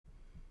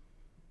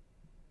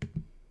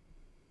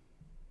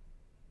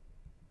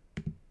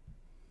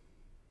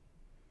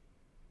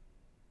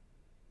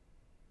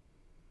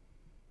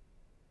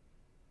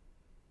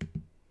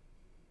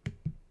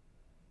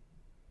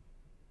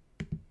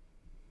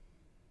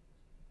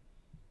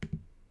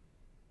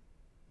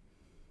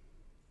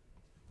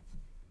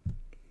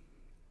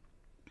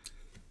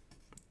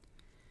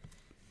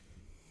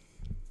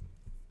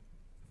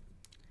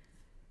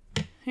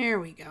There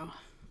we go.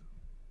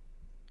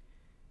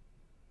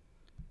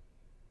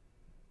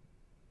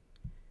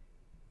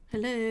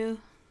 Hello.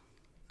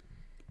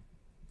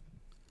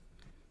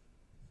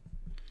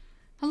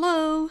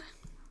 Hello.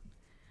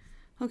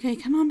 Okay,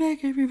 come on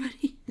back,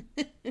 everybody.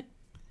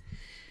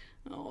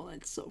 Oh,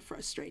 that's so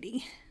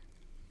frustrating.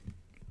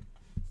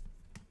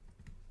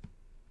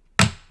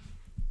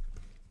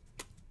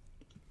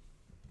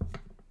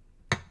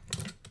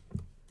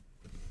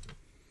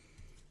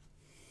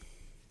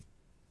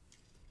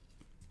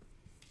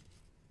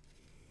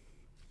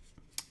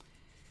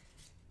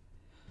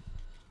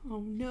 Oh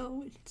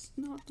no, it's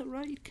not the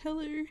right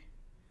color.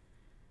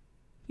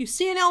 You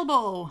see an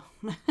elbow.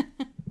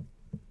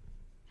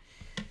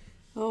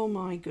 Oh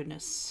my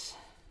goodness.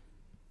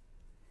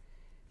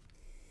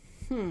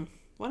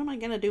 What am I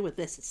going to do with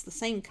this? It's the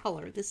same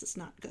color. This is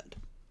not good.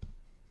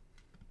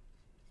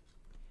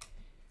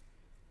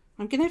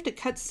 I'm going to have to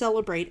cut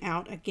Celebrate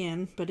out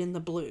again, but in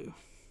the blue.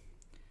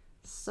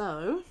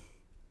 So,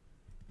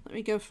 let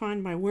me go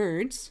find my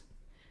words.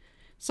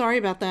 Sorry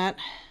about that.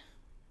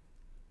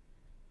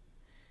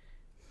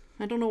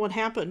 I don't know what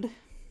happened.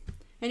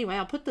 Anyway,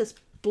 I'll put this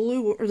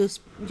blue or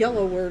this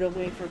yellow word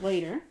away for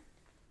later.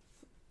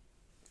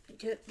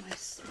 Get my,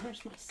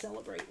 where's my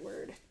Celebrate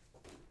word?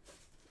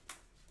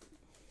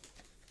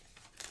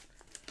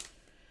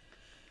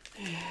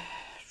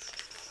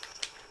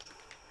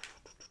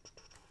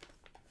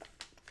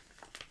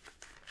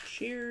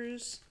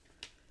 Cheers.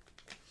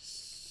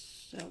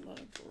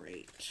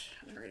 Celebrate.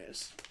 There it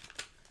is.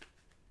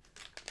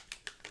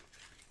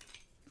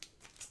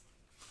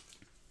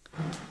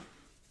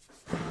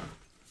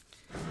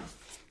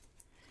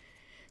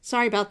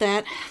 Sorry about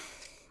that.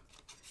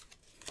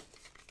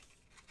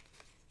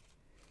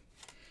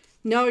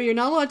 No, you're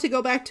not allowed to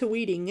go back to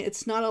weeding.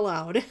 It's not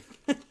allowed.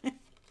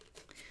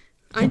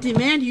 I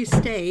demand you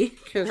stay,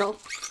 Carol.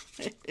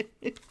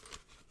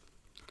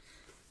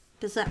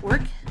 Does that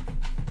work?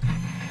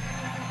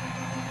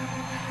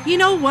 You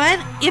know what?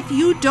 If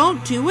you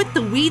don't do it,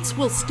 the weeds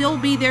will still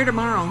be there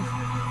tomorrow.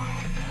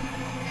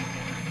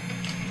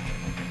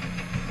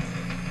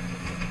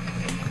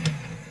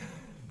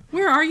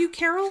 Where are you,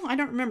 Carol? I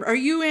don't remember. Are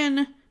you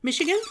in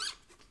Michigan?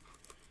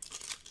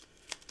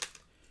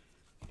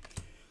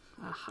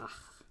 Aha.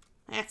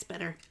 That's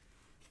better.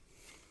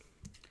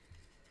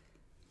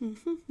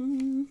 Just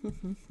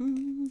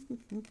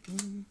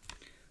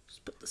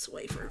put this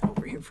away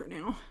over here for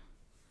now.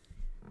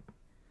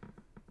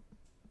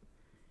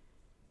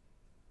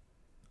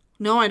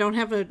 No, I don't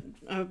have a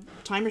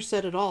timer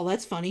set at all.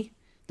 That's funny.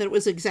 That it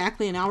was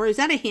exactly an hour. Is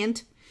that a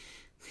hint?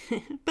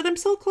 But I'm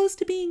so close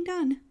to being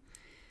done.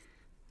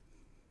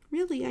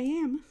 Really, I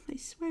am. I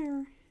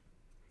swear.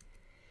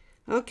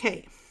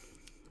 Okay.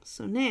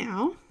 So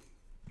now...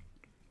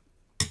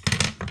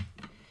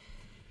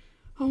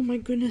 Oh my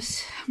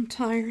goodness, I'm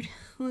tired.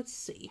 Let's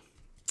see.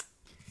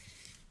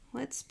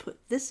 Let's put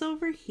this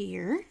over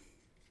here.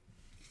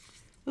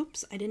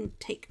 Oops, I didn't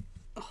take...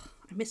 Oh,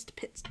 I missed a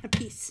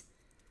piece.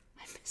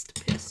 I missed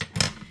a piece.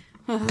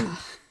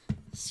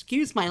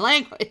 Excuse my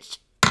language.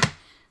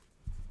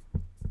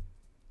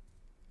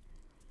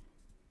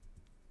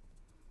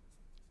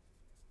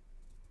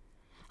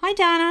 Hi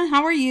Donna,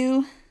 how are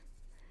you?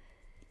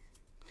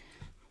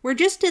 We're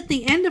just at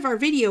the end of our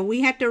video.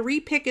 We had to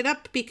re-pick it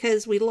up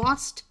because we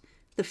lost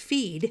the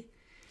feed.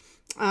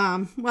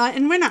 Well,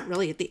 and we're not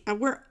really at the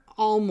we're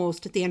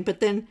almost at the end,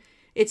 but then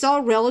it's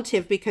all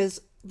relative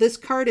because this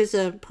card is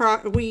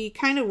we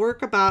kind of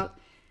work about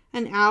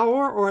an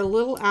hour or a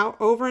little out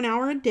over an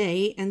hour a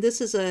day, and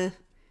this is a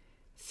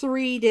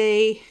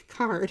 3-day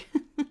card.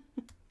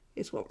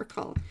 Is what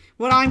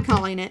I'm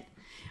calling it.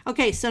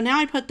 Okay, so now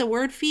I put the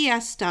word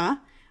fiesta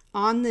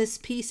on this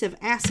piece of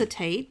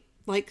acetate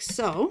like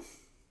so,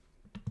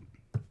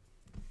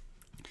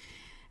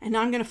 and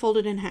now I'm going to fold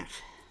it in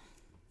half.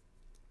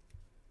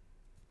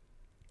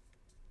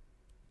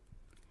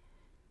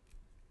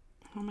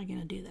 How am I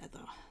going to do that,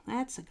 though?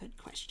 That's a good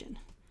question.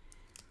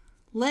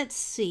 Let's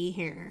see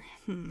here.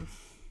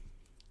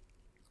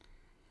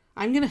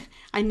 I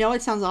know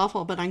it sounds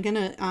awful, but I'm going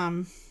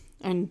to,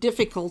 and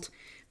difficult,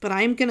 but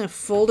I'm going to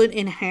fold it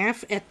in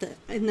half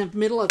in the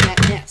middle of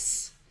that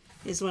S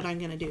is what I'm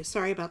going to do.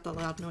 Sorry about the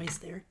loud noise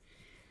there.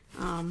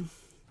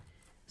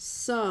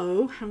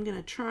 So I'm going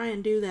to try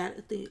and do that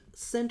at the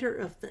center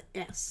of the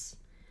S.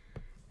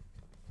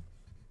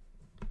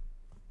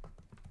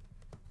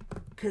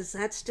 Because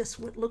that's just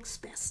what looks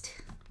best.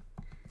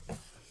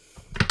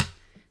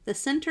 The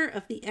center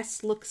of the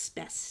S looks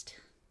best.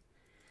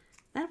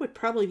 That would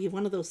probably be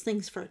one of those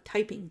things for a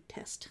typing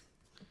test,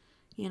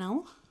 you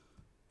know?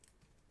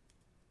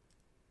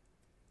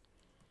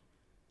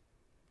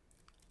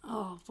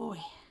 Oh boy.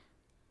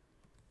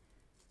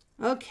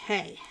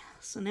 Okay,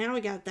 so now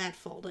we got that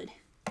folded.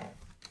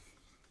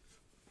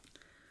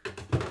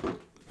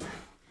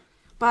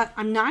 But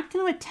I'm not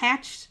going to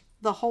attach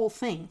the whole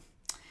thing.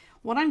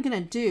 What I'm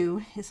going to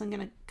do is I'm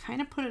going to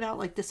kind of put it out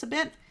like this a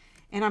bit,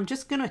 and I'm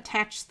just going to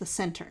attach the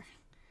center.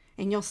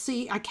 And you'll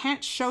see, I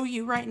can't show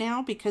you right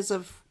now because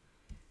of,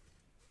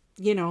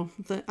 you know,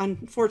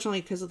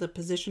 unfortunately because of the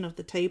position of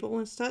the table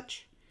and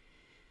such.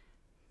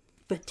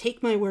 But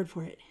take my word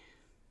for it.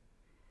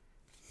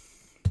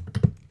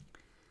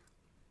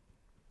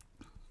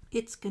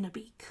 It's going to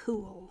be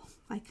cool.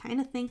 I kind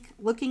of think,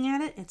 looking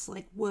at it, it's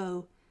like,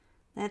 whoa,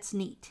 that's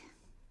neat.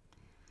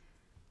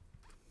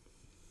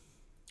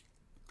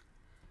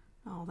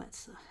 Oh,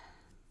 that's...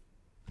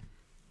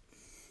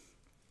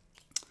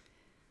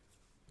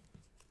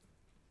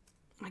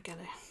 I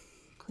gotta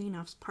clean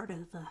off part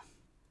of the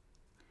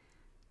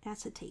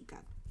acetate,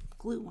 got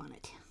glue on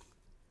it.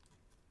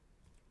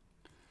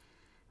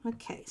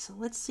 Okay, so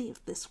let's see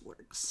if this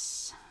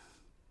works.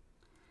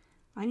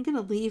 I'm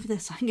gonna leave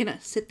this, I'm gonna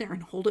sit there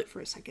and hold it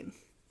for a second.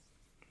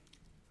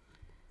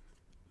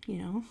 You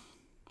know,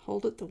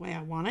 hold it the way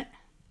I want it.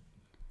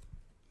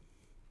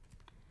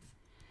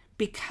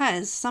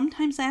 Because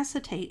sometimes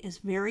acetate is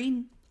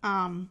very,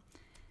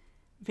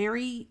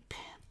 very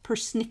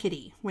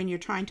persnickety when you're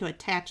trying to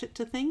attach it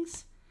to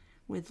things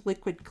with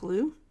liquid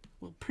glue.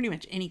 Well, pretty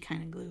much any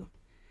kind of glue,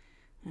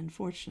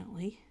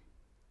 unfortunately.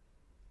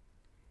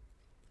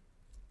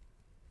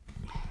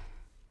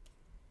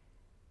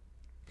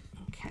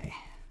 Okay,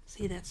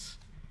 see, that's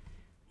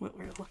what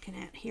we're looking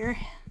at here.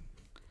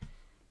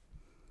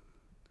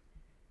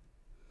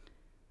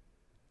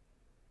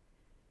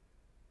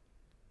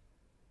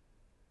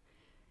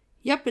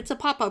 Yep, it's a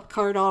pop-up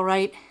card, all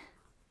right.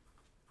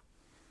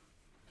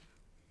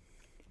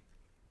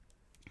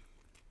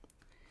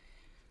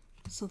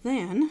 So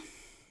then,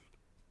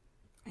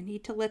 I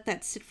need to let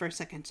that sit for a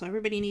second. So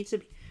everybody needs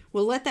to,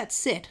 we'll let that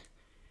sit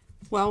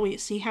while we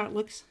see how it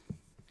looks.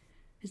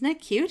 Isn't that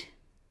cute?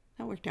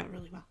 That worked out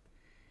really well.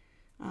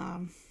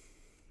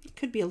 It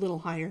could be a little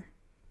higher.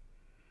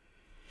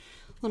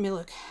 Let me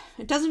look.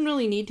 It doesn't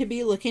really need to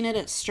be looking at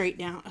it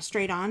straight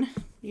on,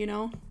 you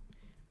know.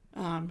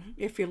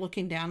 If you're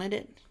looking down at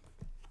it,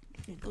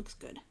 it looks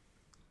good.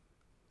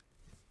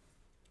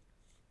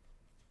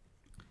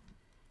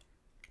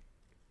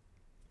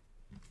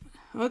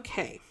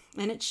 Okay,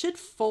 and it should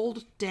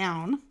fold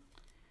down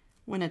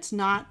when it's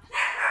not,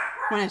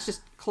 when it's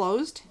just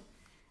closed,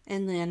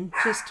 and then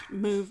just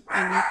move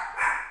and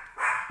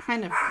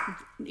kind of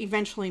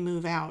eventually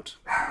move out,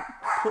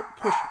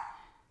 push,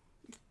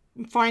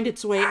 find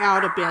its way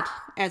out a bit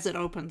as it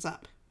opens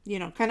up, you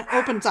know, kind of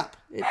opens up.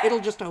 It'll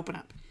just open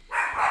up.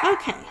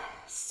 Okay,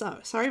 so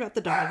sorry about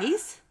the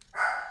doggies.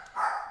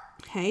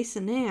 Okay, so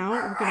now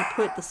we're going to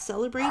put the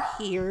celebrate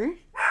here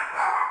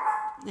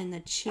and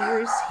the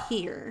cheers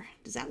here.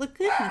 Does that look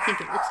good? I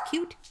think it looks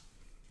cute.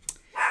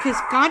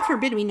 Because God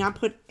forbid we not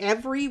put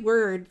every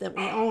word that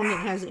we own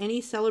that has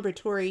any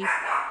celebratory...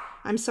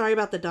 I'm sorry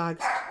about the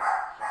dogs.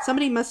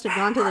 Somebody must have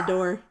gone to the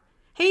door.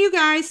 Hey, you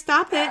guys,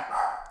 stop it.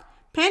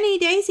 Penny,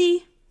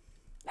 Daisy.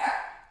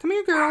 Come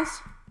here,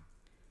 girls.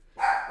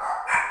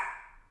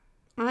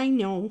 I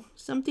know.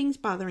 Something's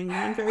bothering me.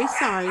 I'm very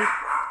sorry.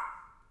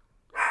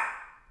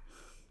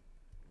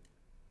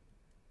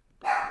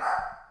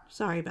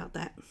 Sorry about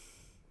that.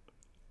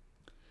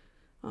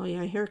 Oh,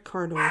 yeah, I hear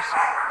car doors.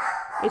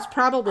 It's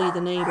probably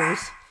the neighbors.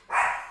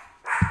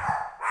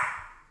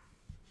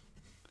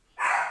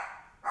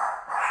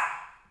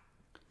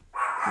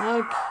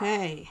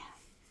 Okay.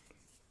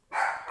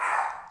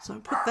 So I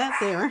put that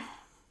there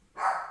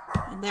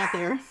and that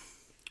there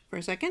for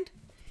a second.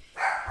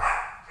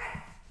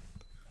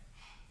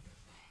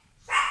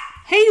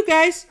 Hey, you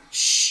guys.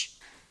 Shh.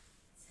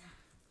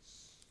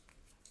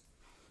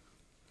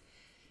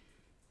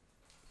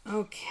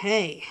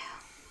 Okay.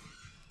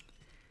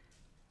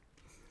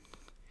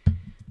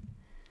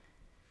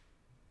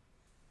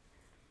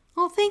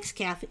 Oh, thanks,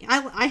 Kathy.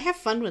 I have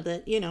fun with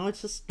it. You know,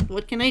 it's just,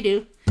 what can I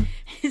do?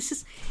 It's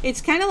just,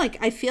 it's kind of like,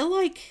 I feel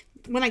like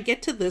when I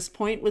get to this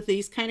point with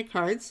these kind of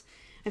cards,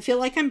 I feel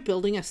like I'm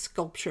building a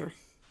sculpture,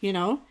 you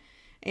know?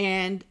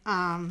 And,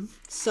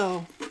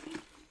 so,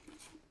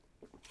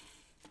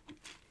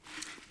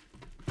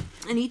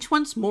 and each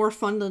one's more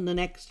fun than the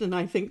next. And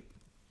I think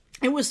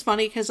it was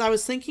funny because I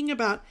was thinking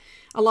about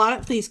a lot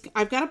of these.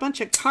 I've got a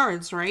bunch of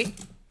cards, right?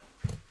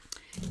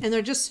 And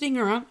they're just sitting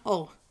around.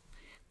 Oh,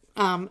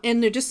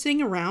 and they're just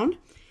sitting around.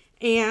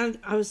 And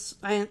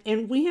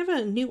and we have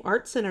a new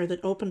art center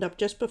that opened up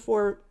just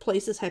before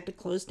places had to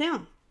close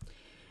down.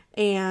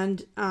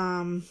 And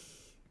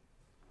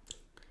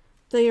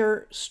they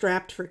are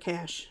strapped for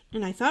cash.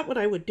 And I thought what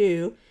I would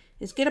do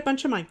is get a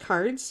bunch of my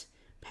cards,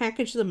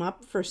 package them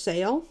up for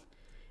sale,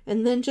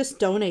 and then just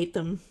donate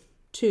them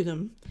to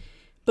them.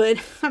 But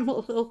I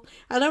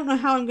don't know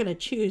how I'm going to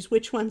choose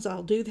which ones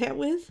I'll do that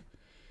with.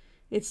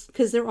 It's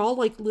because they're all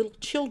like little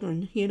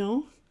children, you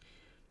know.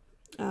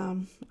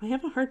 I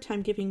have a hard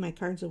time giving my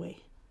cards away.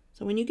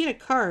 So when you get a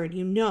card,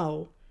 you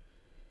know,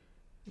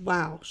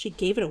 wow, she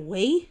gave it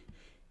away?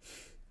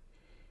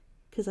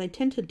 Because I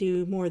tend to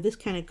do more of this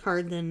kind of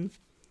card than,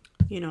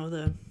 you know,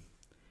 the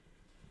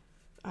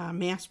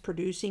mass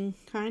producing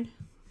kind.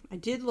 I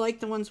did like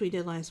the ones we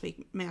did last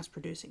week, mass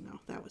producing though.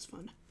 That was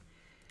fun.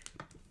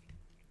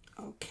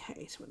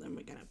 Okay, so then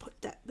we're going to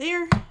put that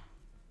there.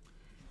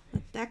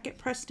 Let that get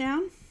pressed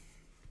down.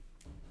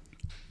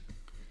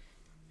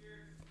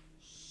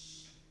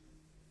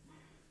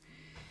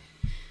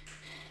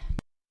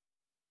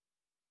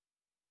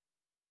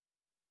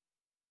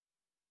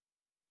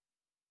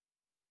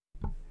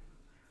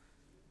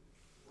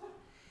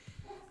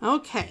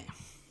 Okay,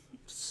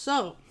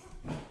 so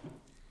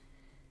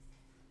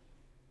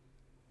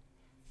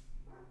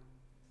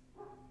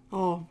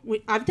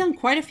I've done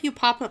quite a few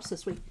pop-ups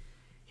this week.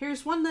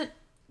 Here's one that,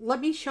 let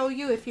me show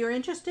you if you're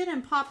interested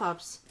in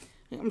pop-ups.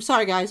 I'm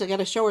sorry guys, I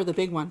gotta show her the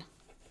big one.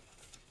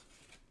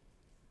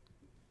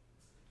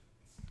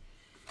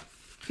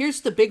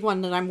 Here's the big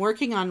one that I'm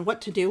working on what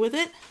to do with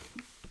it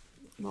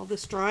while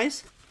this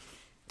dries.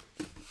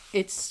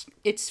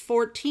 It's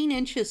 14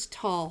 inches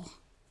tall.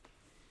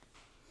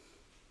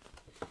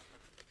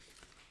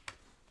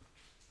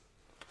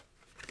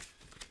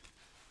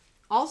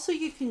 Also,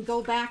 you can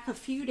go back a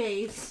few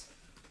days.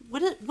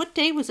 What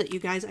day was it, you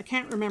guys? I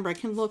can't remember. I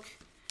can look.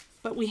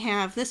 But we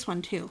have this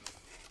one, too.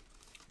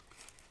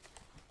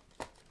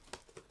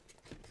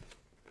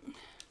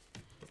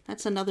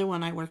 That's another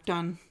one I worked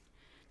on.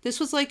 This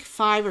was like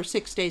 5 or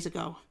 6 days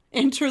ago.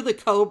 Enter the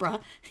Cobra.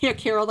 Yeah,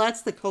 Carol,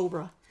 that's the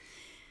Cobra.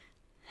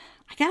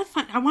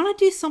 I want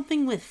to do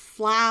something with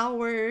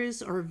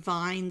flowers or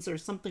vines or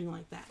something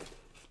like that.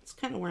 That's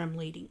kind of where I'm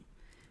leading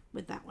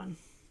with that one.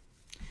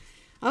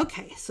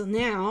 Okay, so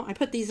now I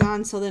put these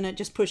on so then it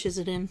just pushes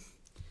it in.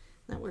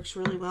 That works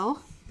really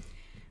well.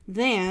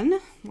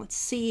 Then, let's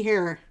see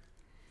here.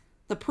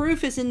 The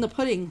proof is in the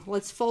pudding.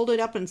 Let's fold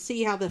it up and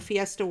see how the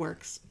Fiesta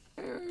works.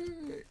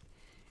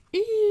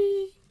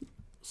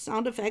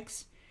 Sound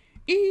effects.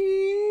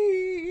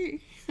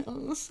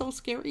 Oh, so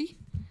scary.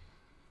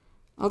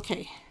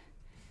 Okay.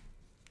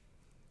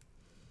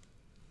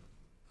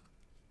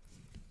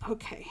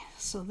 Okay,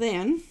 so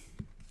then,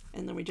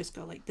 and then we just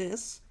go like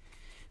this.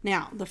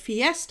 Now, the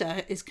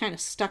Fiesta is kind of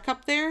stuck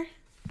up there,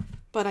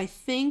 but I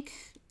think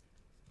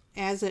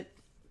as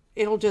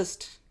it'll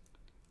just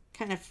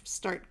kind of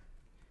start.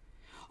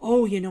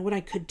 Oh, you know what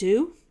I could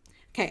do?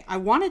 Okay, I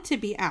want it to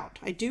be out.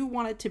 I do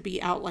want it to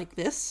be out like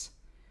this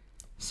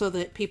so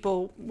that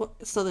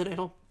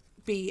it'll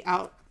be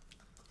out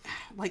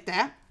like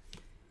that.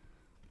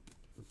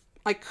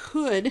 I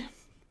could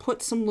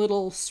put some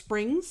little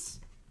springs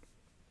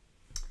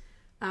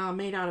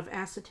made out of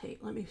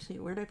acetate. Let me see,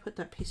 where did I put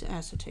that piece of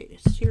acetate?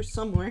 It's here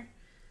somewhere.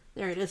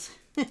 There it is.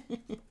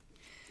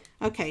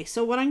 Okay,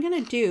 so what I'm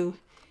going to do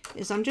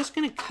is I'm just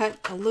going to cut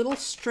a little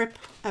strip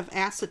of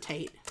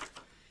acetate.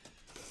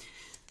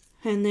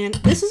 And then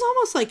this is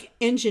almost like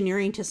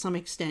engineering to some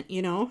extent,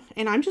 you know,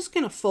 and I'm just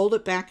going to fold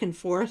it back and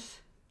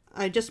forth.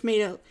 I just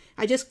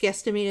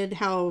guesstimated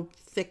how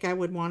thick I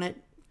would want it.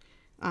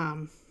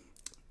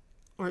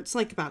 Or it's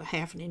like about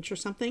 1/2 inch or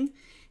something.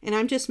 And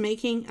I'm just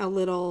making a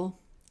little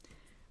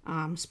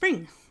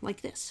spring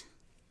like this.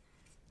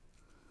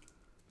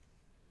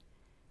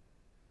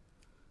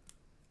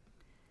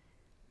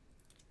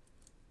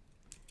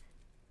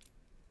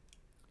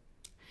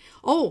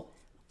 Oh,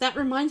 that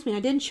reminds me,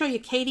 I didn't show you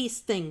Katie's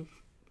thing.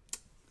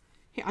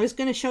 Here, I was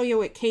going to show you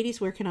what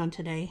Katie's working on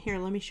today. Here,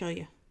 let me show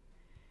you.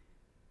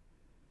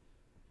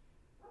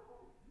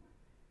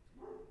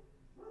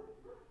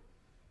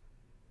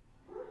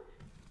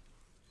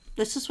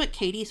 This is what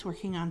Katie's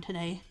working on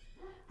today.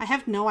 I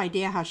have no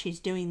idea how she's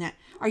doing that.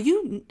 Are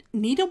you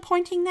needle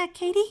pointing that,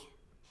 Katie?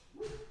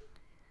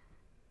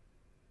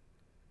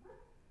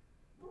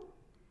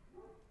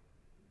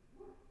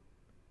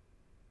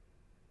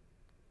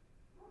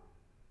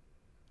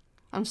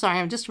 I'm sorry,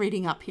 I'm just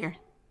reading up here.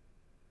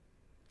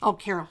 Oh,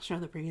 Carol, show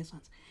the previous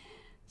ones.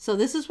 So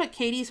this is what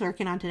Katie's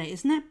working on today.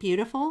 Isn't that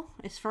beautiful?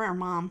 It's for our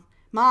mom.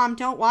 Mom,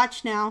 don't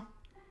watch now.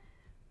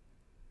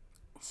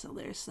 So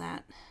there's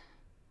that.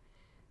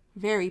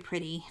 Very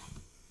pretty.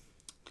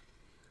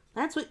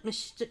 That's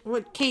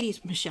what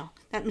Katie's, Michelle.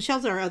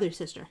 Michelle's our other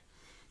sister.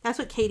 That's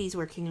what Katie's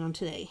working on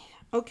today.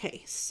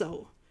 Okay,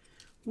 so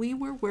we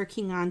were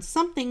working on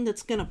something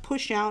that's going to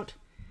push out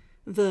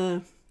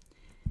the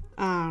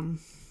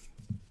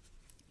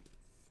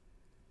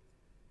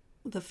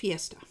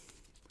Fiesta.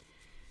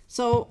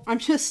 So I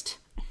just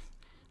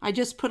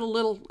put a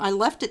little, I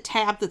left a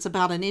tab that's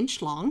about 1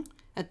 inch long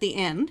at the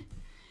end.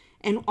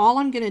 And all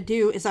I'm going to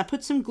do is I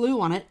put some glue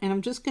on it and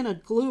I'm just going to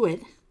glue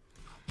it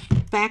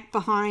back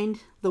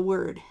behind the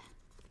word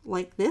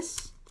like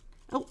this.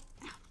 Oh,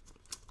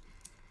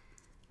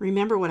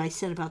 remember what I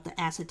said about the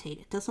acetate.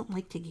 It doesn't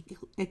like to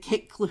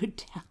get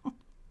glued down.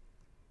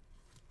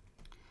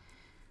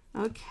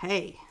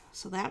 Okay,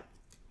 so that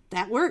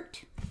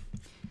worked.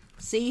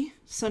 See,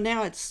 so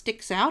now it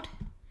sticks out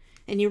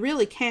and you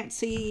really can't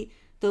see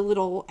the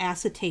little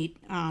acetate,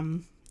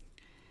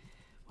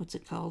 what's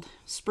it called?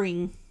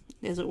 Spring,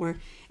 as it were.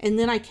 And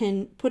then I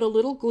can put a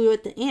little glue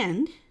at the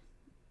end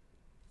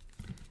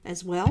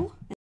as well,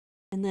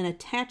 and then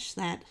attach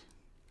that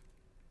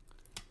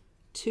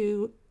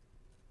to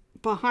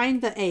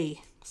behind the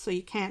A, so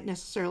you can't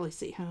necessarily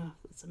see. Oh,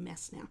 it's a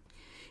mess now.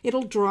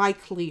 It'll dry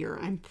clear,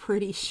 I'm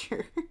pretty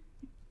sure.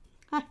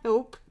 I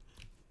hope.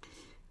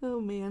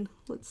 Oh man,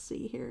 let's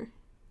see here.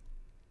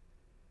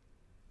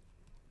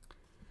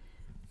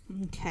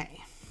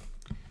 Okay,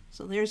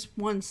 so there's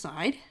one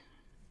side.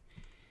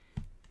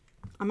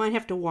 I might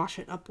have to wash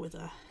it up with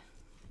a,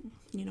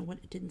 you know what,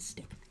 it didn't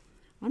stick.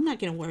 I'm not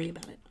going to worry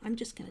about it. I'm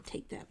just going to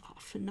take that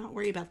off and not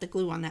worry about the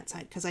glue on that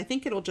side because I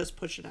think it'll just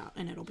push it out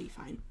and it'll be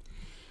fine.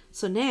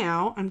 So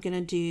now I'm going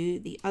to do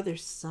the other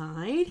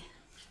side.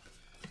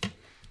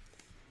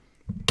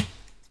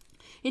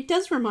 It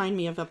does remind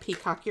me of a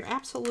peacock. You're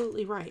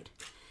absolutely right.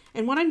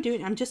 And what I'm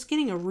doing, I'm just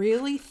getting a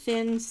really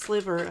thin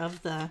sliver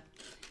of the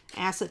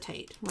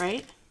acetate,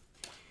 right?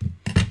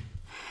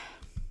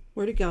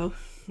 Where'd it go?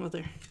 Well,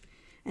 there.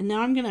 And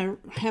now I'm going to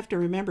have to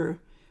remember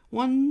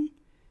 1,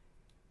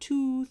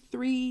 2,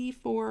 3,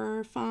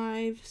 4,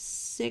 5,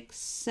 6,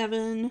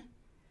 7.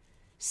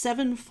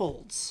 7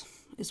 folds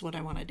is what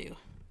I want to do.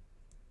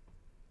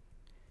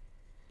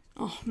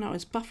 Oh, no,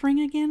 it's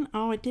buffering again?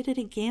 Oh, it did it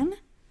again?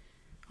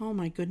 Oh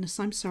my goodness,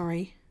 I'm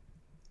sorry.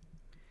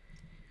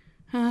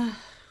 But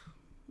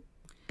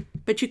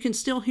you can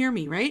still hear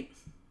me, right?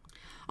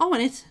 Oh,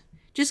 and it's,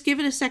 just give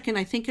it a second.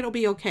 I think it'll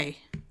be okay.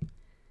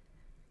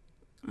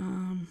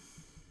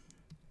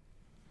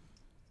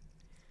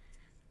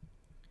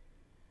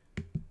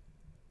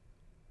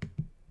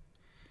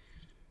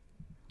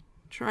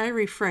 Try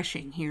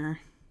refreshing here.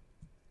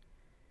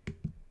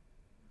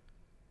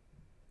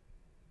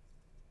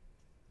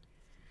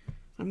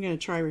 I'm going to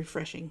try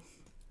refreshing.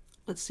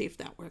 Let's see if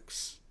that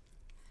works.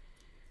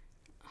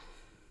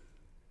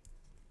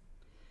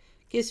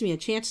 Gives me a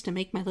chance to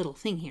make my little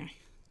thing here.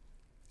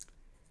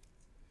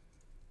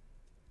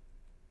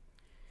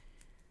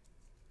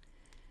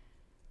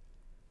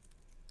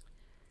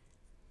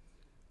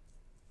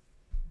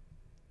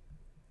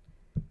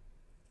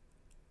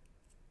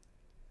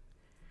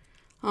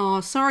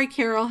 Oh, sorry,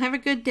 Carol. Have a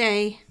good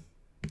day.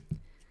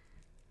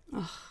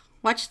 Oh,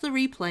 watch the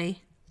replay.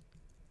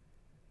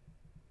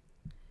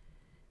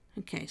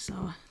 Okay,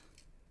 so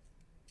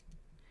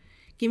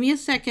give me a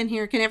second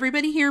here. Can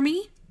everybody hear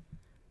me?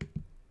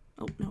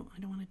 Oh, no, I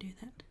don't want to do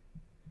that.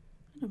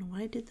 I don't know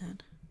why I did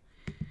that.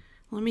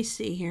 Let me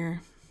see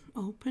here.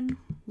 Open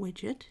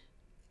widget.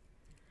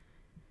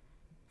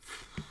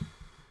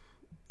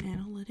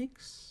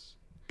 Analytics.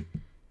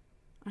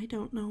 I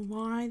don't know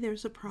why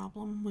there's a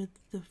problem with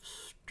the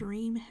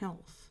stream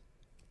health.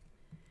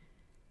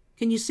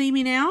 Can you see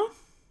me now?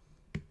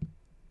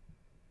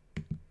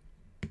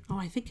 Oh,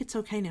 I think it's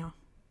okay now.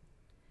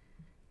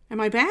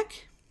 Am I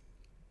back?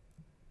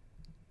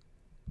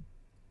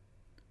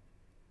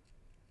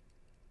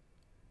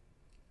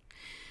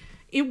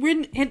 It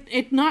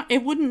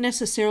wouldn't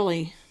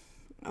necessarily.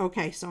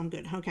 Okay, so I'm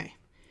good. Okay,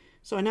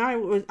 so now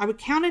I would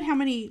counted how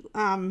many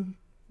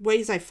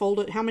ways I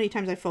folded, how many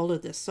times I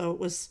folded this. So it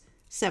was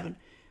 7.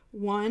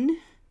 1,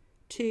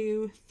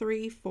 2,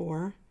 3,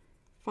 4,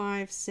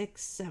 5,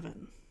 6,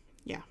 7.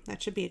 Yeah,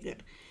 that should be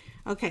good.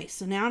 Okay,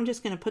 so now I'm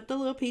just going to put the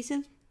little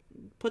pieces,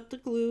 put the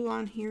glue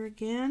on here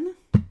again.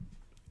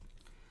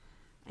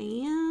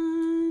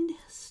 And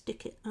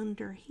stick it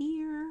under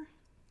here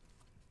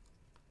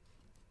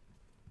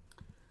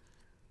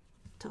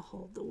to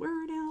hold the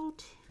word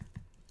out.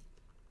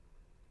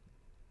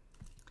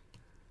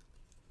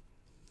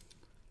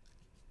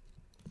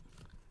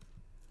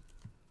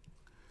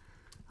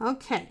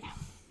 Okay,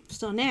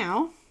 so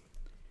now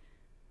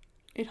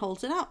it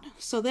holds it out.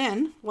 So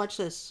then, watch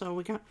this.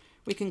 So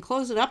we can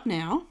close it up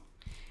now.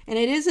 And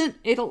it isn't,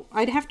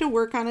 I'd have to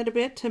work on it a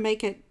bit to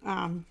make it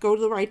go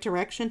to the right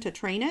direction to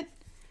train it.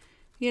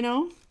 You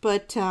know,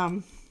 but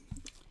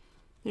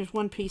there's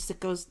one piece that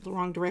goes the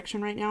wrong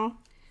direction right now.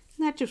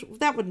 And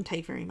that wouldn't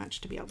take very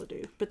much to be able to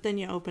do. But then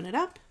you open it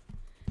up.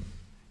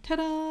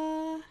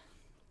 Ta-da!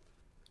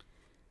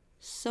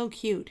 So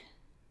cute.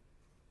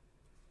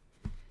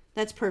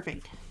 That's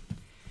perfect.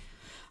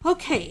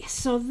 Okay,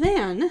 so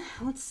then,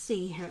 let's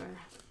see here.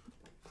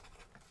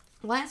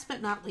 Last but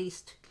not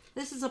least,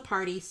 this is a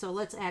party, so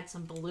let's add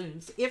some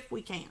balloons, if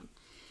we can.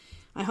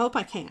 I hope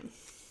I can.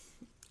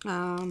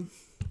 I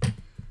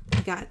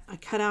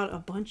cut out a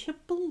bunch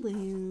of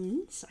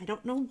balloons. I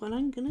don't know what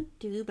I'm gonna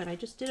do, but I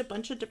just did a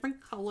bunch of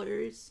different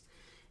colors,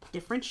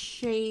 different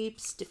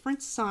shapes,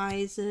 different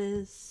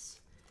sizes.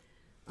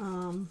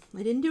 I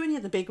didn't do any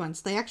of the big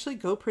ones. They actually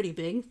go pretty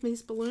big,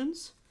 these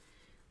balloons.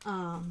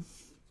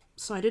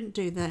 So I didn't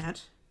do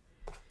that.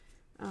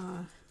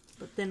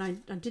 But then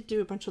I did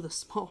do a bunch of the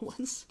small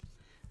ones.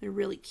 They're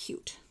really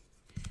cute.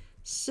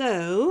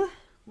 So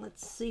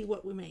let's see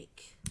what we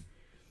make.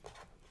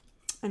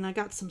 And I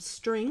got some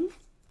string.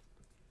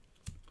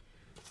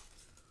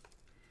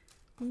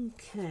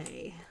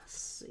 Okay, let's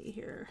see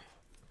here.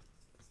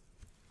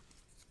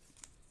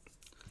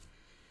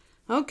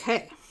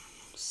 Okay,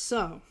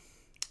 so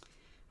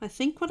I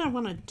think what I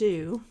want to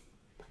do,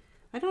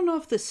 I don't know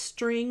if the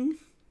string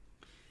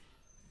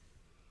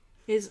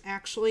is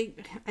actually,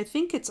 I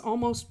think it's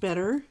almost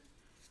better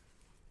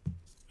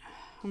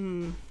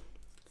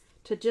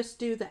to just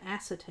do the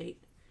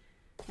acetate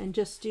and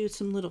just do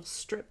some little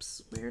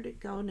strips. Where'd it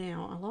go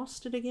now? I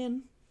lost it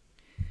again.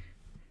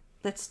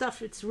 That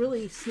stuff, it's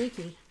really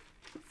sneaky.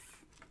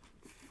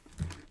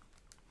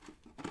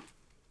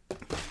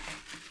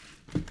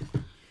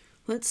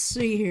 Let's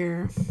see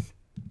here.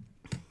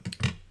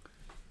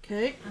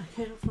 Okay, I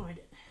can't find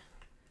it.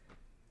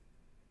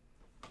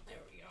 There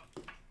we go.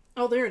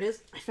 Oh, there it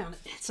is. I found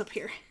it. It's up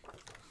here.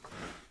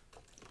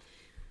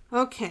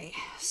 Okay,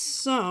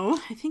 so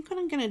I think what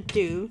I'm going to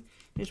do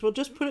is we'll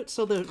just put it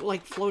so they're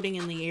like floating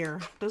in the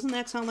air. Doesn't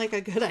that sound like a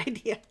good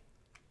idea?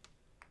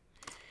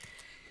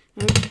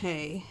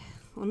 Okay,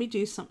 let me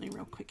do something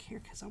real quick here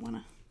because I want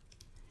to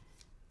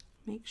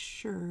make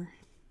sure.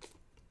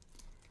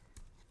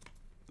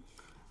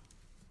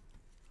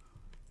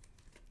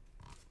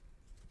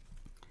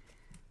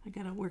 I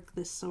got to work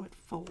this so it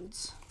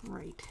folds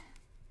right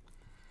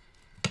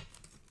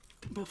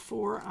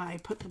before I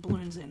put the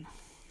balloons in.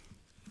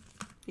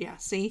 Yeah,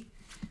 see?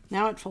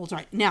 Now it folds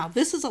right. Now,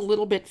 this is a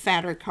little bit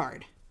fatter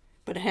card,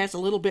 but it has a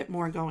little bit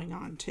more going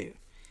on too,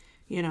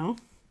 you know?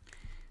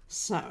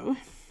 So,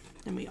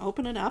 then we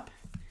open it up,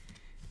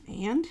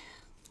 and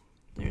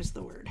there's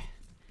the word.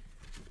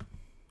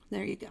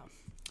 There you go.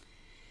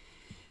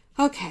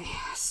 Okay,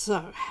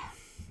 so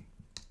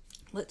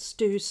let's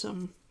do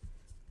some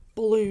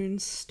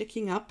balloons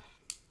sticking up.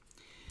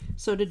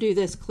 So to do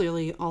this,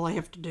 clearly, all I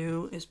have to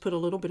do is put a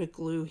little bit of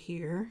glue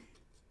here.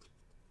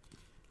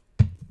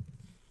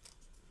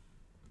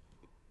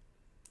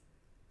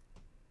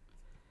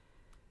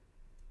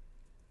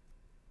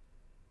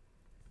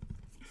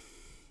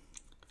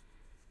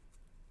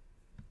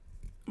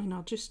 And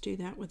I'll just do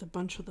that with a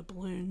bunch of the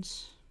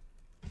balloons.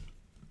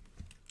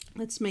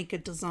 Let's make a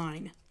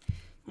design.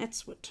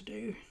 That's what to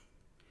do.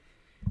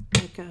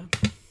 Like a,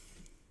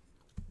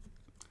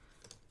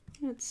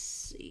 let's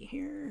see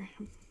here,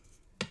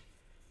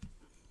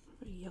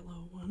 a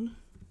yellow one.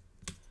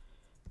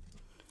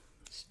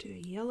 Let's do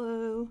a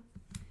yellow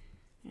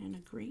and a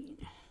green.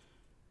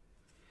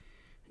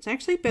 It's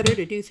actually better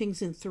to do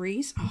things in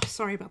threes. Oh,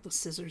 sorry about the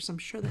scissors. I'm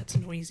sure that's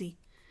noisy.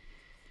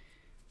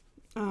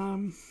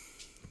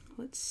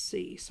 Let's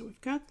see. So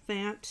we've got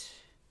that.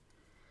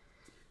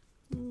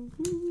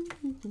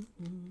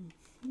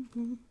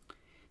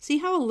 See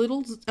how a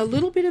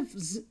little bit of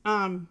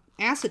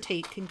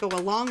acetate can go a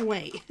long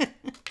way.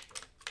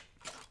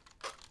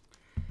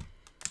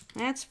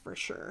 That's for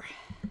sure.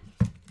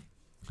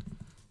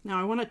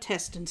 Now I want to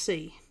test and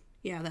see.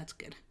 Yeah, that's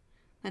good.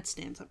 That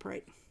stands up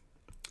right.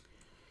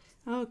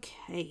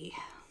 Okay,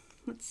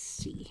 let's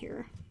see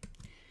here.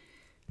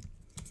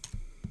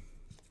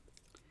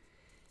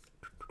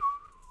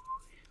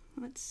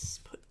 Let's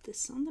put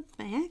this on the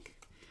back.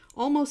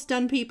 Almost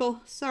done,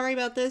 people. Sorry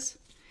about this.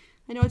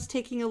 I know it's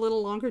taking a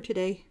little longer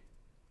today.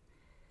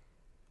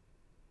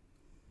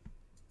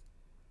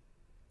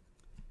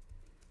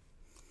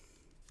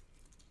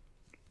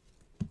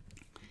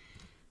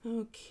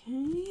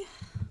 Okay.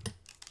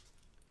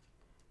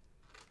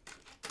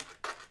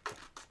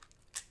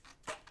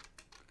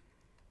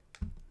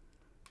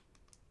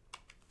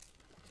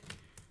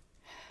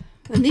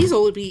 And these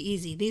will be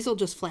easy. These will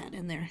just flatten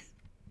in there.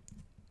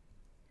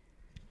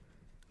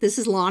 This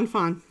is Lawn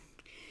Fawn.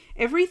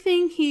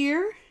 Everything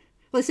here,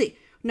 let's see.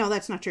 No,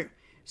 that's not true.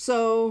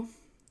 So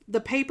the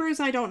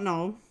papers, I don't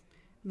know.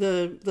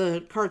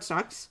 The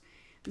cardstocks.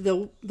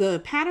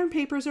 The pattern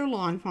papers are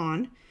Lawn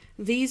Fawn.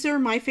 These are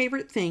my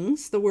favorite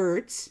things, the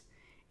words.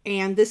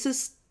 And this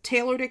is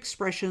Tailored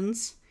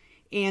Expressions.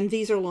 And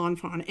these are Lawn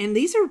Fawn. And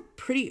these are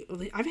pretty,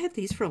 I've had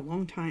these for a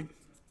long time.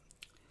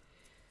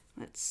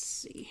 Let's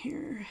see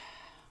here.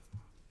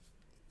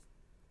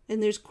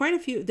 And there's quite a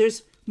few.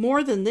 There's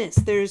more than this.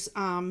 There's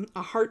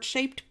a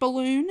heart-shaped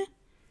balloon.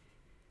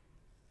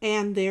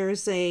 And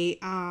there's a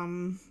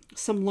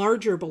some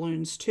larger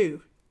balloons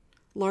too.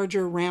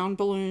 Larger round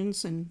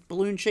balloons and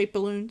balloon-shaped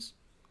balloons.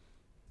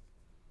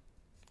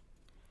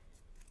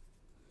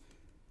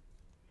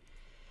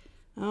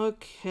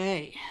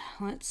 Okay,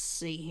 let's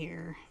see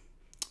here.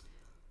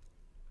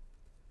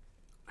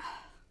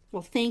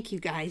 Well, thank you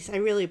guys. I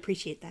really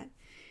appreciate that.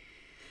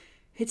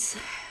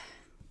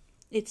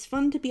 It's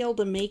fun to be able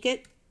to make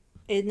it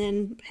and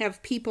then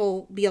have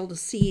people be able to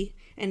see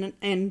and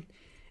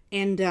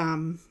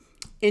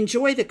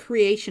enjoy the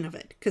creation of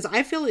it, because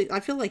I feel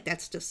like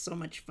that's just so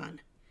much fun,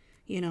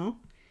 you know.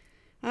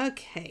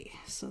 Okay,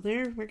 so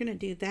there, we're gonna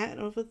do that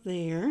over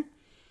there.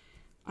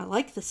 I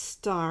like the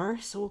star,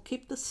 so we'll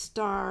keep the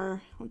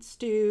star. Let's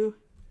do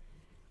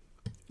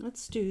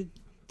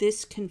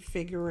this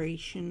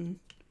configuration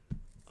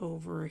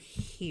over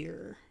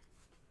here.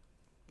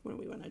 What do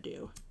we want to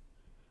do?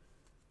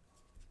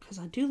 Because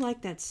I do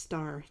like that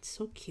star. It's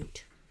so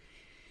cute.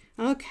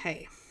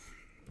 Okay.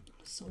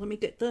 So let me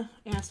get the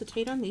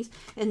acetate on these.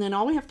 And then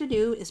all we have to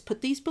do is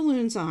put these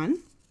balloons on.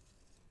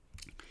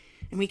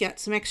 And we got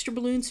some extra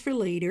balloons for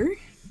later.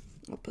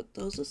 I'll put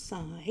those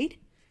aside.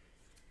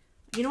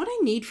 You know what I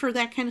need for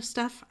that kind of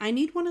stuff? I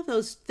need one of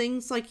those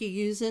things like you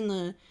use in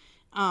the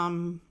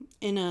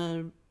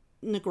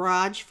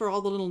garage for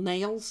all the little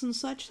nails and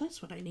such.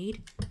 That's what I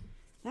need.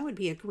 That would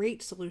be a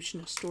great solution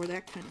to store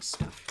that kind of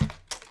stuff.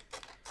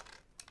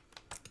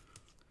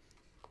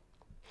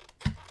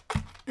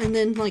 And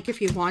then, like,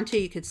 if you want to,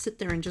 you could sit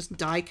there and just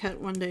die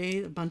cut one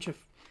day a bunch of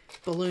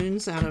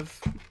balloons out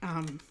of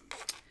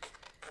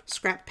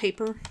scrap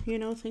paper, you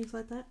know, things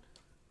like that.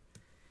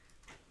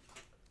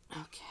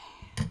 Okay.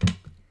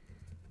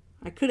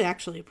 I could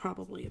actually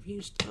probably have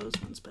used those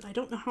ones, but I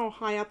don't know how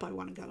high up I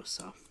want to go,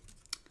 so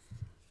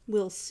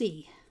we'll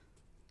see.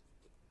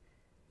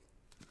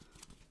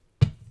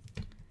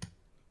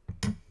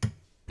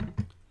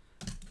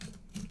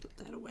 Put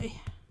that away.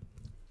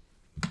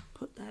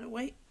 Put that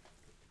away.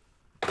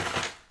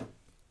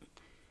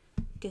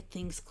 Get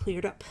things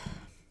cleared up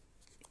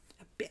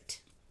a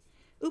bit.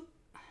 Oop.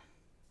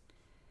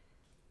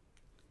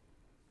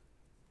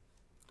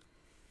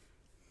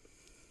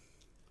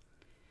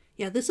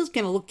 Yeah, this is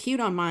going to look cute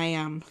on my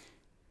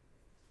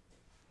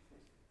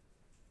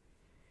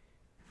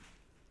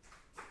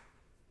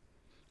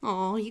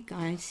oh, you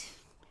guys.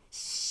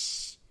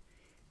 Shh.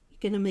 You're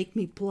going to make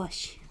me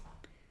blush.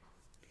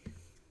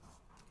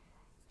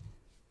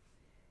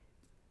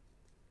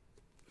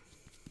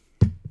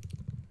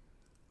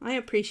 I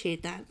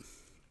appreciate that.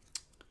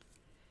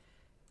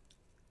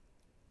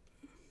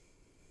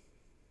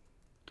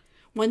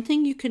 One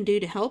thing you can do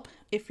to help,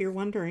 if you're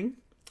wondering,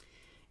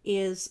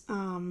 is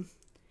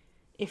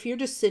if you're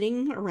just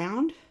sitting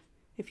around,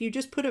 if you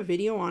just put a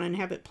video on and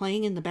have it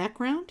playing in the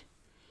background,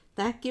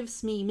 that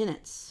gives me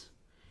minutes.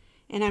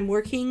 And I'm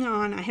working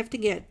on, I have to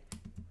get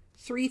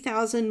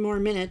 3,000 more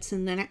minutes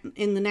in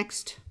the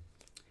next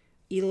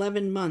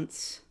 11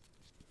 months.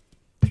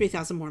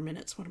 3,000 more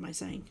minutes, what am I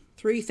saying?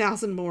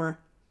 3,000 more,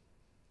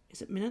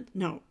 is it minutes?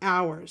 No,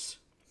 hours.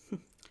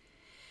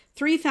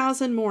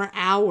 3,000 more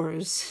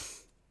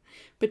hours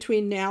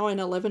between now and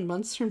 11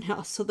 months from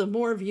now. So the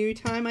more view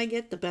time I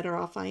get, the better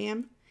off I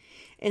am.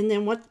 And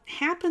then what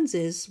happens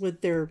is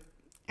with their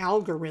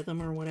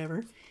algorithm or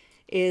whatever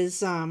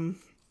is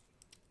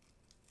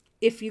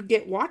if you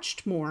get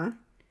watched more,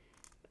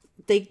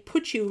 they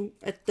put you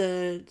at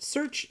the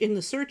search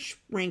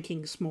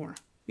rankings more,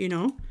 you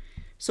know,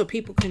 so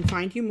people can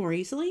find you more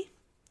easily.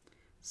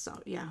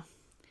 So yeah.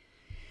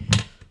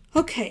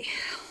 Okay.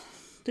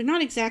 They're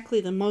not exactly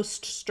the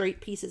most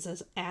straight pieces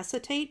as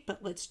acetate,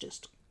 but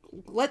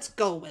let's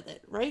go with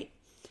it, right?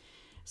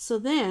 So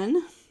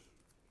then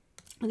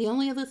the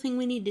only other thing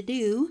we need to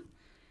do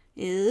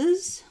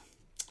is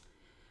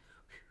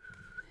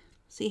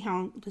see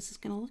how this is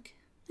going to look.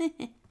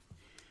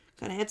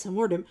 Gotta add some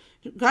more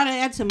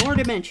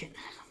dimension.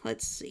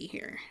 Let's see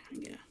here.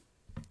 I'm gonna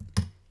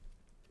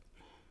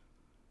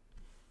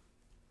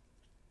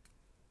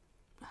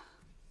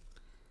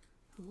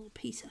a little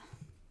piece of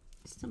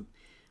some.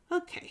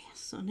 Okay,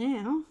 so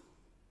now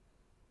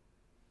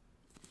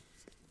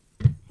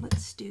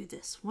let's do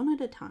this one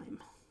at a time.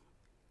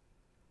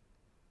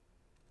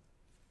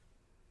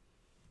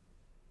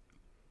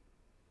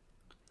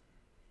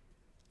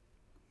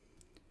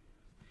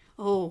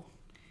 Oh,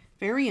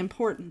 very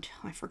important.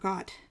 I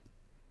forgot.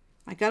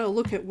 I got to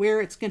look at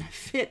where it's going to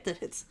fit,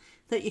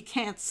 that you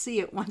can't see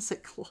it once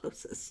it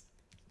closes.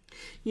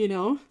 You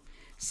know?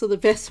 So the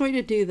best way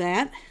to do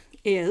that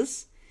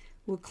is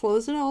we'll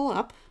close it all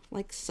up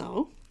like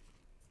so.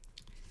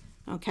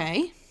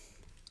 Okay.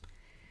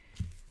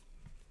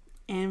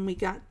 And we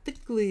got the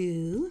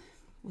glue.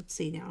 Let's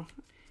see now.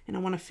 And I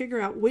want to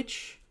figure out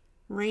which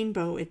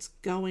rainbow it's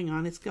going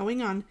on. It's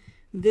going on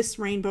this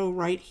rainbow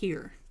right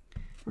here,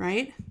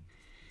 right?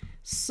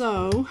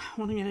 So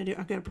what I'm going to do,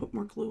 I've got to put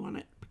more glue on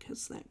it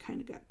because that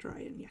kind of got dry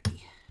and yucky.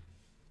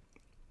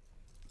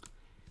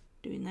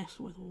 Doing this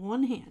with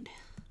one hand.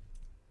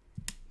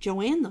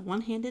 Joanne, the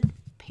one-handed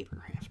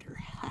paper crafter.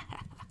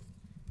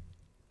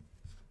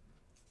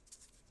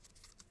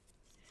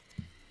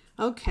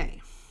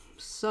 Okay,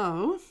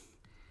 so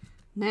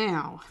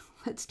now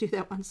let's do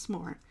that once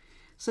more.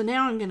 So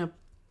now I'm going to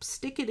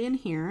stick it in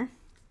here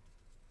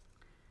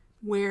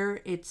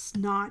where it's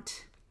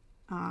not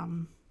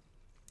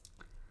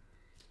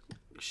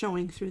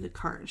showing through the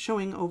card,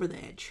 showing over the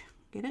edge.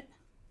 Get it?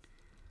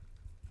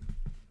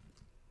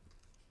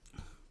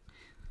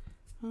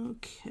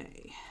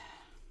 Okay.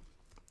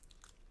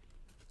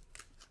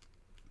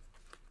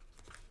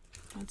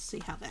 Let's see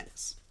how that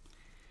is.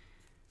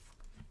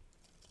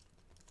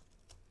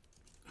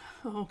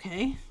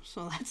 Okay,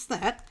 so that's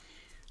that.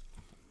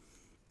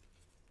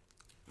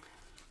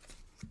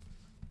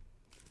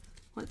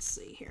 Let's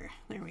see here.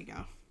 There we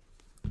go.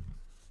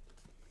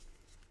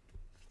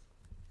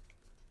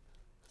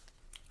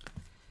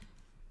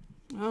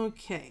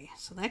 Okay,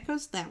 so that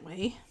goes that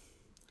way.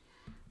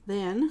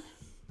 Then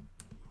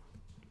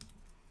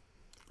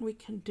we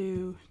can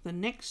do the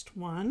next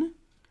one,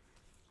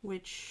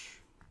 which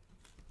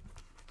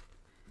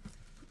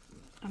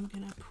I'm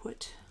gonna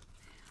put,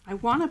 I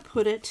want to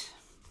put it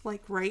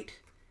like right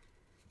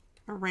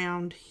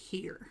around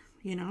here,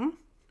 you know?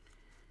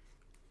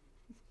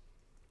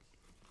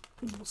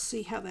 We'll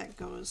see how that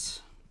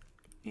goes.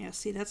 Yeah,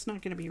 see, that's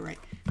not going to be right.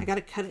 I got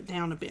to cut it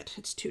down a bit.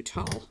 It's too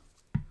tall.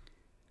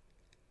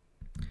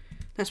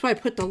 That's why I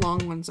put the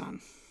long ones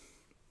on,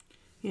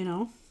 you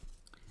know?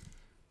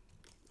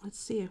 Let's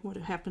see what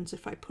happens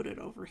if I put it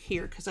over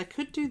here, because I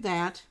could do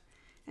that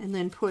and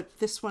then put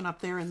this one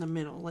up there in the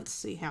middle. Let's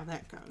see how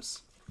that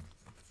goes.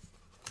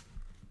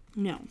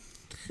 No.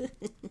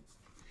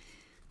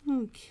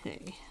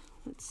 Okay,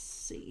 let's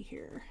see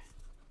here.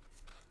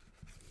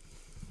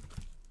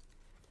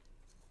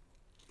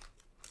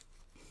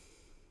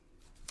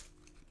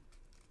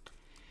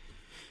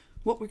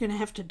 what we're going to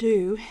have to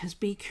do is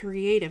be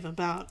creative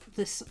about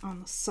this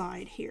on the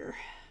side here,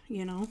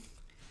 you know.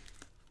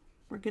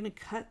 We're going to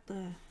cut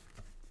the...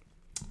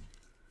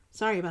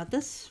 Sorry about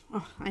this.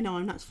 Oh, I know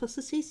I'm not supposed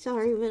to say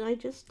sorry, but I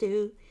just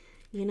do.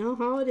 You know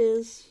how it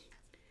is.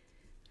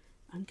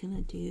 I'm going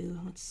to do,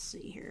 let's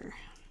see here.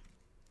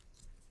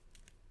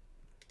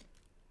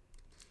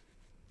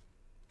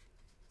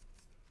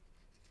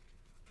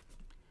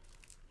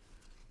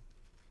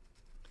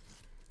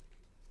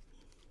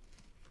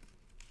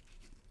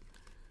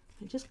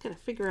 I just gotta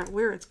figure out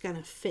where it's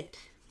gonna fit,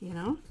 you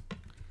know?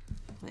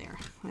 There,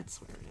 that's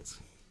where it is.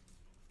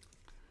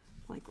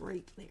 Like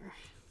right there.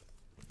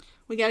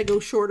 We gotta go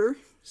shorter.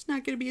 It's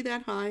not gonna be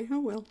that high. Oh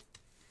well.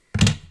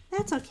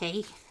 That's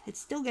okay.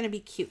 It's still gonna be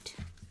cute.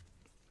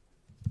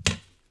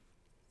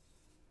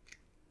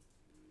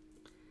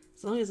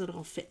 As long as it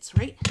all fits,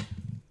 right?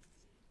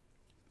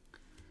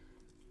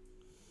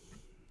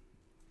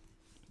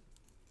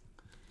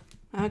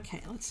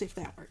 Okay, let's see if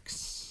that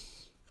works.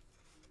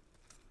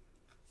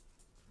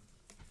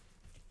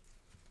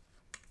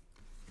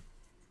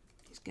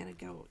 Gotta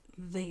go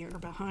there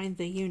behind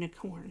the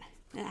unicorn.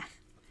 Ah.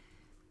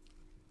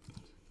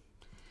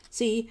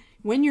 See,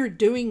 when you're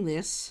doing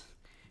this,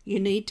 you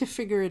need to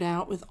figure it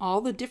out with all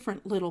the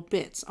different little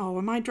bits. Oh,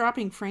 am I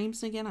dropping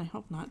frames again? I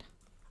hope not.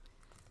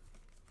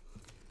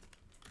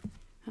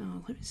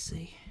 Oh, let me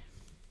see.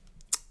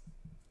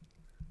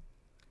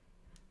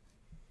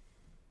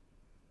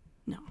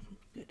 No,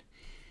 good.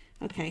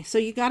 Okay, so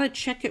you gotta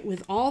check it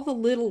with all the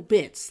little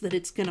bits that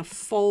it's gonna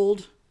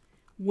fold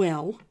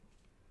well,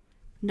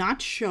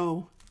 not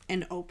show,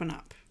 and open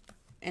up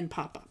and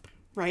pop up,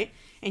 right?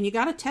 And you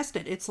got to test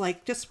it. It's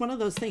like just one of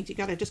those things. You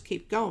got to just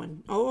keep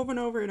going over and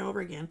over and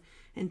over again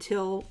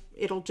until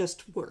it'll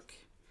just work,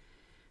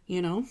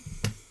 you know?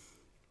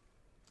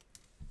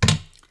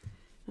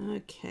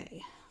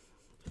 Okay,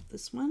 put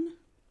this one.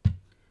 I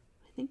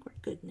think we're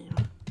good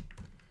now.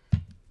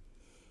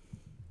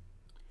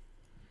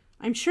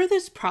 I'm sure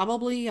there's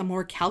probably a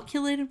more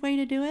calculated way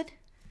to do it,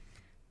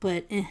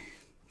 but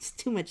it's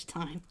too much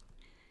time.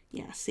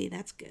 Yeah, see,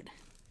 that's good.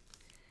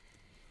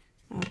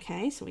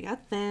 Okay, so we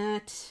got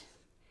that.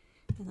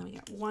 And then we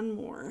got one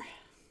more.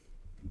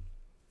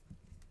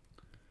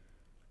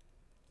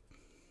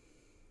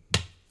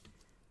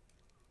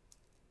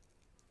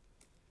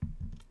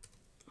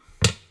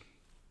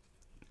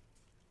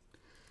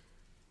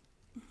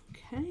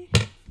 Okay.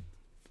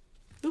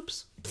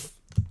 Oops.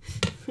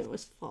 It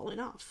was falling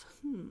off.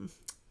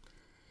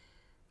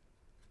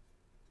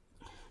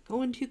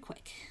 Going too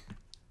quick.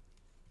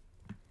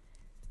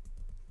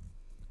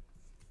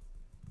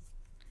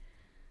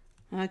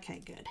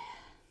 Okay, good.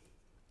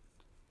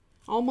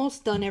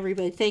 Almost done,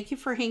 everybody. Thank you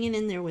for hanging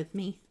in there with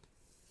me.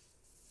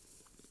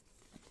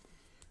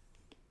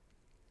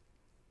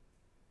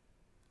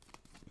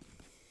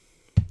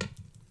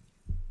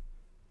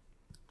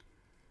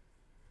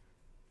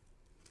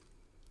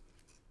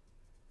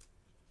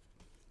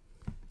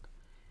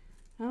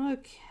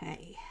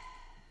 Okay.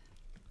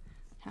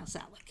 How's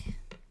that look?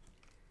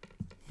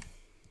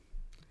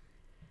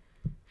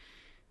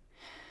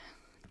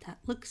 That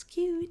looks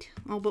cute.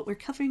 Oh, but we're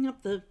covering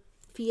up the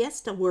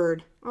fiesta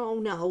word. Oh,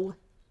 no.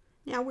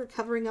 Now we're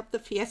covering up the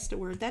fiesta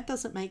word. That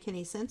doesn't make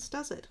any sense,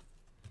 does it?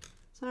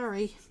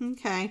 Sorry.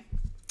 Okay.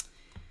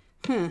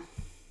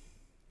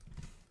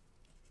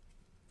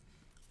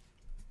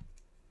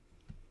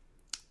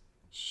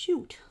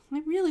 Shoot.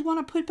 I really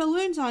want to put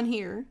balloons on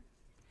here.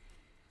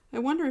 I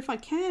wonder if I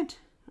can't.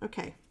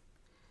 Okay.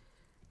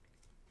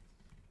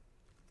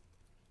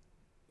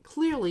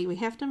 Clearly, we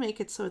have to make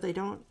it so they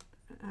don't...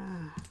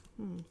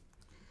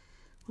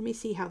 Let me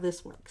see how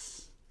this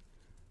works.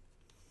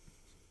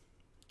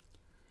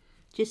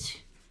 Just...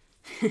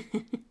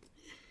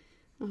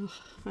 Oh,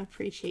 I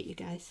appreciate you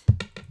guys.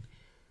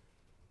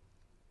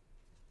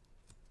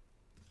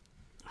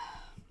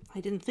 I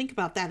didn't think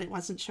about that. It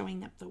wasn't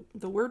showing up.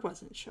 The word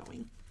wasn't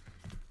showing.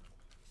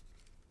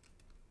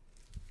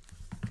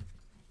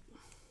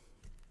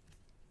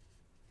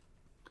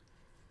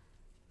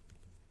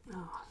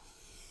 Oh,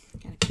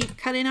 gotta keep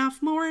cutting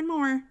off more and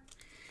more.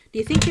 Do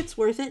you think it's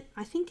worth it?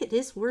 I think it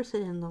is worth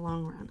it in the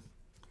long run.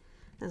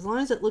 As long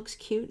as it looks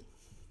cute,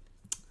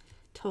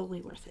 totally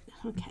worth it.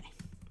 Okay.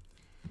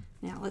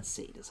 Now let's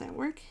see. Does that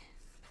work?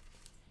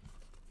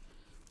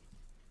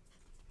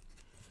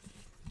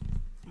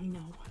 I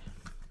know.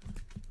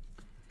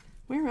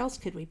 Where else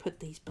could we put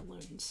these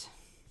balloons?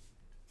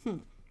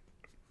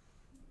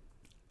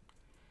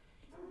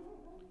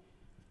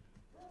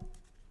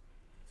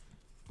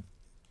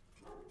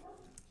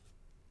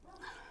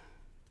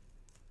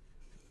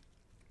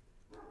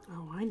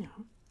 Oh, I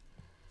know.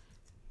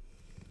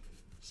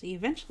 See,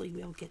 eventually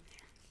we'll get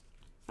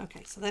there.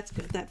 Okay, so that's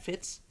good. That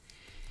fits.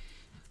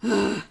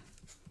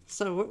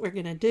 So what we're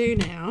going to do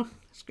now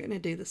is we're going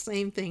to do the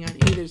same thing on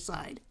either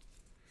side.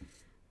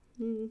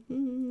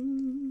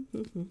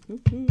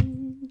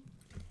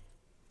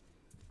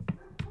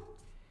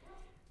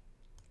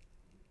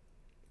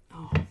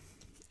 Oh,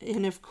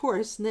 and of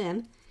course,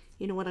 then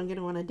you know what I'm going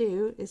to want to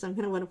do is I'm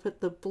going to want to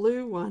put the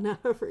blue one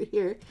over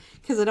here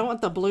because I don't want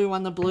the blue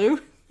on the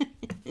blue.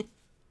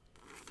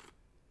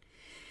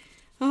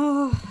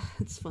 Oh,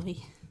 it's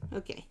funny.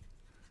 Okay.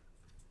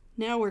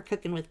 Now we're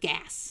cooking with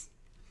gas.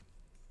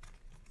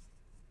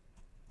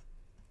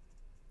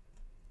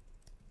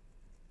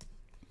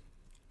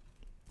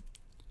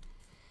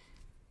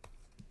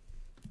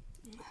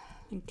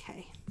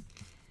 Okay.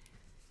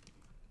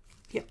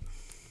 Yep.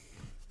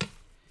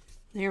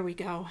 There we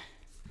go.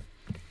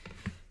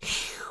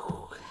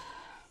 Whew.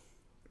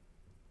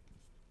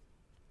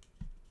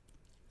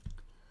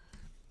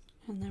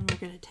 And then we're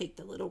going to take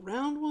the little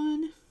round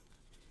one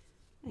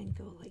and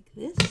go like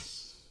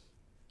this.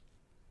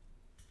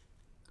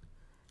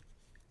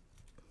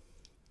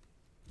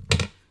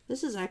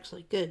 This is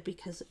actually good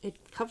because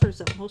it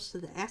covers up most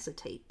of the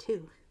acetate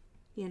too,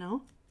 you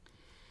know?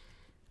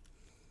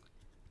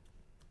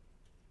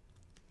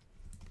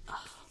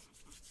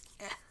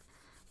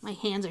 My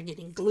hands are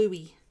getting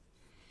gluey.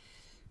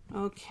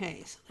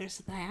 Okay, so there's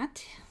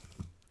that.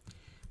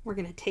 We're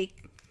going to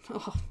take,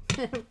 oh,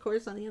 of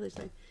course on the other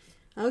side.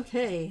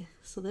 Okay,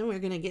 so then we're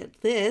going to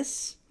get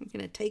this. We're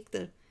going to take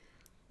the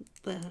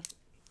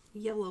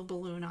yellow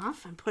balloon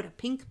off and put a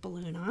pink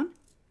balloon on.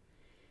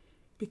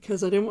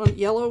 Because I didn't want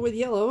yellow with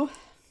yellow.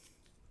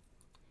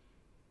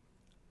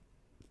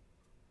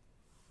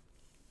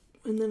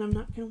 And then I'm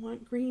not going to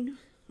want green.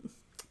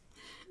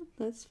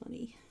 That's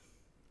funny.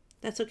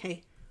 That's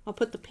okay. I'll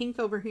put the pink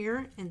over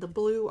here and the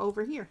blue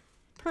over here.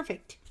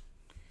 Perfect.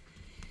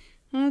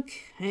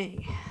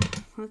 Okay,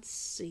 let's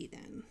see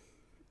then.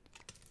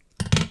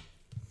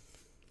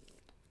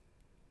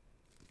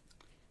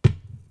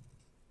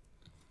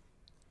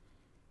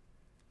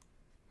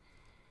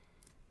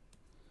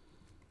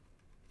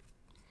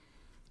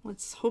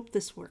 Let's hope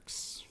this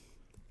works.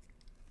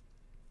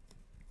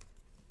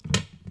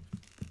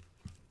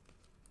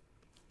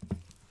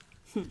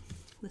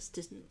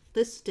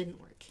 This didn't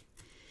work.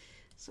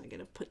 So I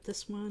gotta put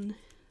this one,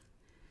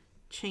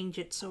 change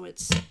it so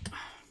it's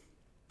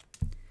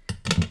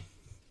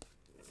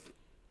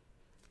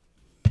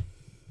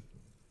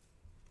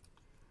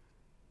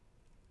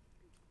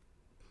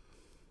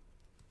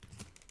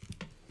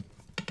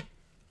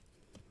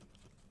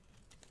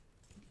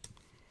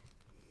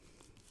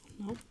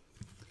nope.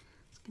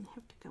 It's gonna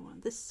have to go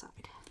on this side.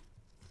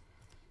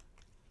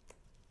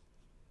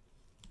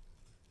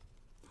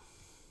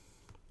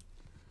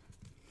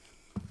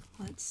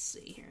 Let's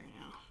see here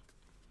now.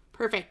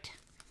 Perfect.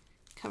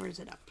 Covers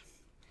it up.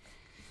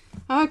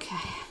 Okay.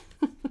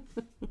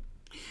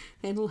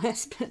 And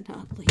last but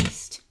not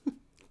least,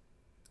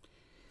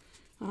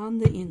 on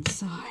the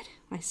inside.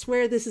 I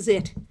swear this is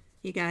it,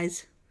 you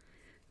guys.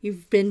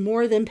 You've been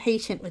more than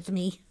patient with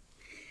me.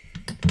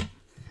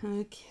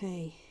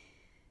 Okay.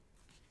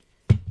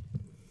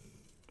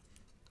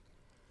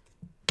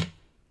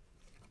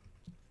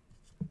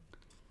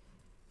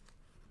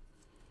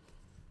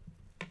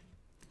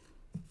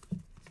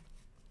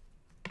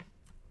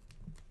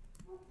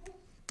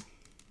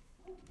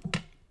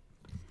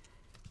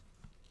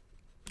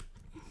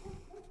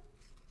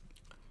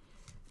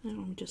 Now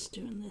I'm just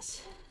doing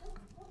this.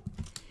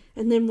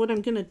 And then what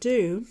I'm going to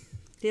do,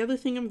 the other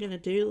thing I'm going to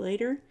do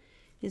later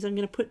is I'm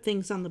going to put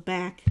things on the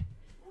back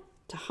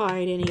to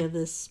hide any of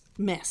this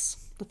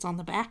mess that's on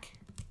the back.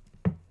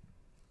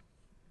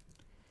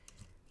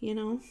 You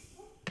know?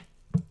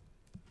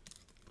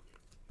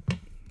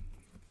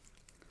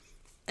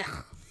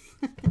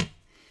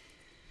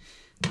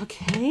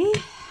 Okay.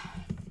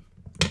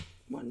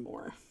 One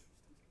more.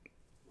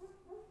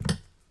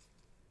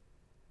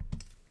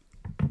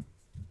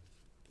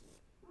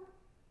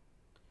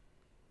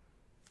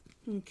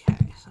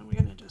 Okay, so we're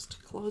going to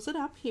just close it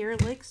up here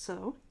like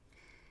so.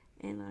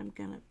 And I'm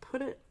going to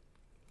put it,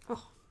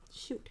 oh,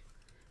 shoot.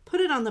 Put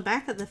it on the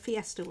back of the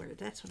Fiesta word.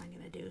 That's what I'm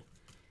going to do.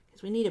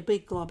 Because we need a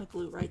big glob of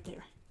glue right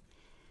there.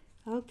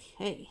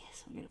 Okay,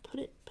 so I'm going to put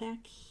it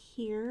back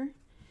here.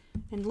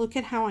 And look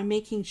at how I'm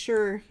making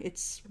sure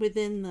it's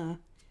within the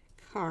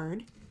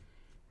card,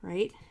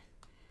 right?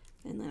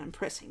 And then I'm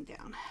pressing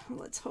down. Well,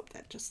 let's hope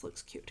that just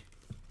looks cute.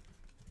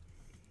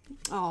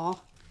 Oh.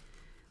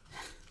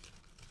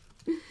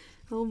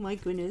 Oh my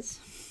goodness.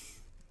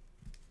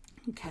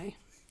 Okay.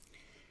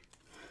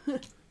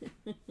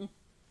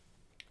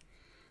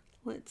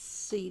 Let's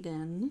see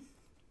then.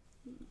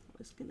 I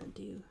was gonna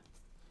do.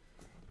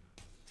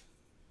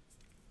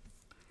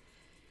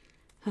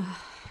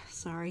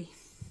 Sorry.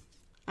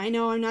 I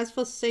know I'm not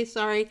supposed to say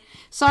sorry.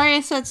 Sorry,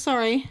 I said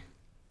sorry.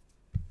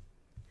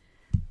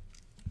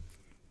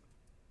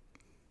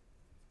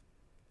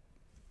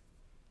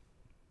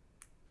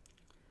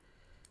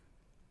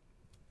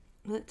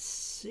 Let's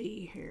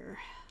see here.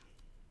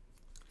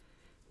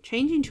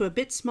 Changing to a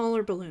bit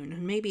smaller balloon,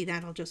 and maybe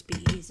that'll just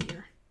be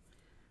easier.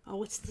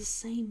 Oh, it's the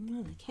same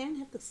one. I can't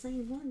have the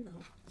same one,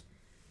 though.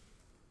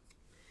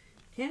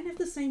 Can't have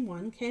the same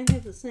one. Can't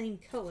have the same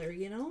color,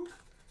 you know?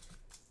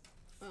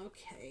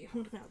 Okay,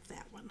 what about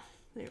that one?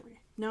 There we go.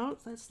 No,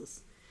 that's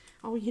this.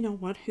 Oh, you know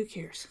what? Who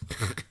cares?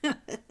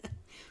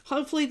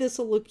 Hopefully this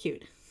will look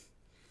cute.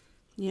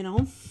 you know?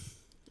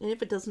 And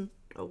if it doesn't,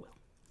 oh well.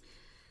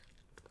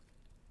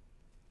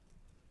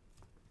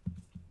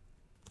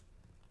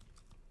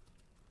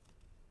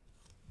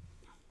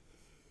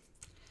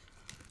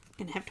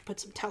 I'm gonna have to put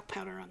some talc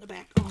powder on the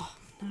back. Oh,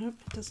 nope,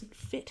 it doesn't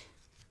fit.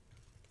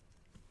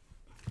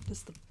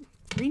 Does the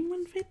green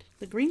one fit?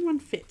 The green one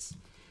fits.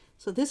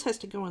 So this has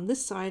to go on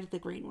this side. The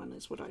green one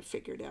is what I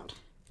figured out.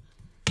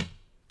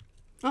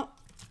 Oh,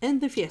 and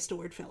the Fiesta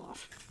word fell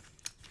off.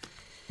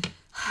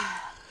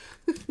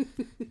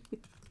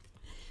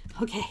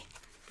 Okay,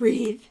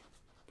 breathe,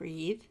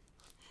 breathe.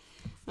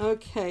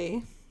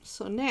 Okay,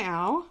 so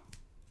now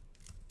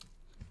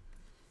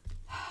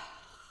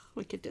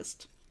we could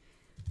just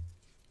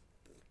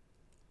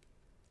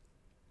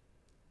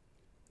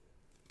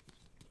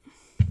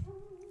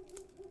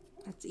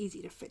that's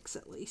easy to fix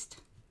at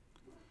least.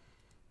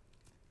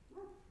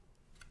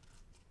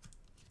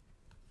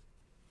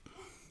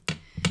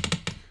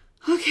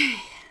 Okay,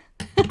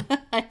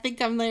 I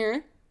think I'm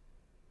there.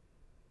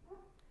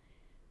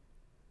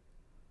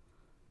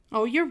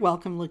 Oh, you're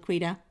welcome,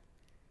 Laquita.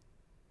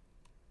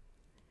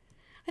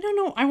 I don't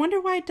know. I wonder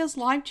why it does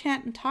live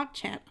chat and talk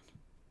chat.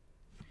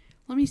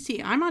 Let me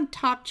see. I'm on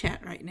talk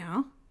chat right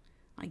now,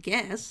 I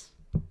guess.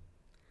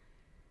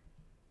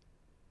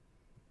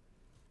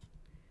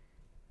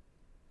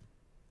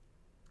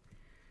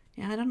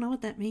 Yeah, I don't know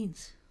what that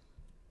means.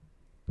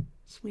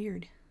 It's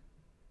weird.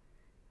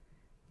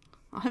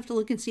 I'll have to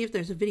look and see if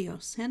there's a video.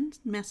 Send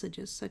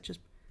messages such as...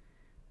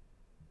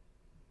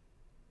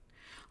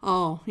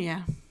 Oh,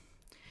 yeah.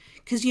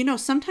 Because, you know,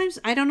 sometimes,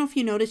 I don't know if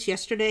you noticed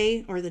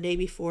yesterday or the day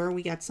before,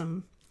 we got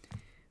some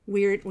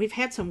weird... We've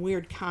had some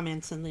weird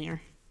comments in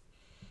there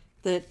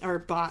that are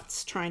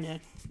bots trying to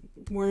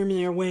worm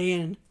their way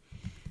in.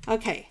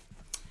 Okay,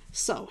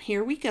 so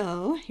here we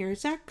go.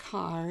 Here's our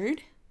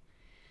card.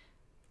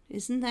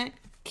 Isn't that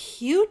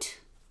cute?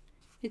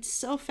 It's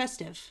so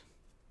festive.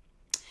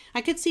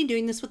 I could see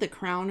doing this with a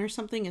crown or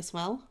something as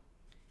well,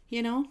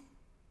 you know?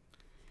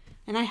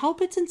 And I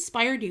hope it's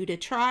inspired you to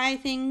try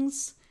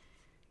things.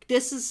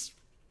 This is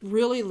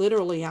really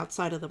literally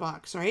outside of the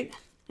box, right?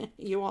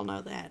 You all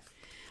know that.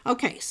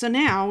 Okay, so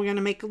now we're going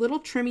to make a little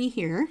trimmy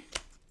here.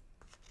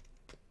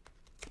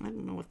 I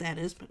don't know what that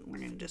is, but we're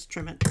going to just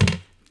trim it.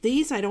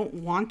 These I don't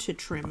want to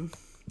trim.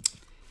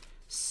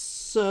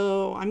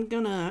 So I'm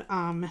going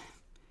to...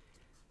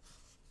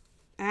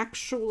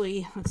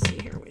 Actually, let's see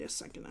here. Wait a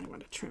second. I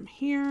want to trim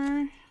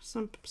here.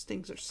 Some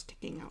things are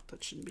sticking out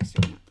that shouldn't be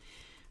sticking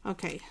out.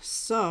 Okay,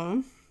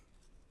 so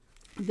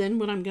then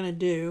what I'm going to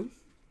do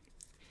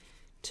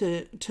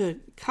to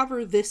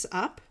cover this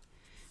up,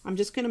 I'm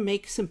just going to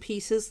make some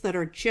pieces that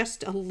are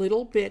just a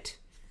little bit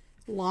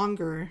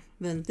longer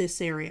than this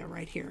area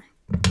right here.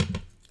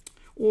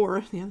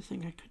 Or the other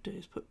thing I could do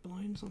is put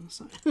balloons on the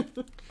side.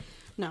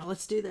 No,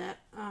 let's do that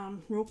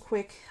real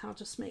quick. I'll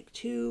just make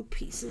two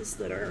pieces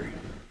that are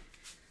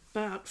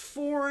about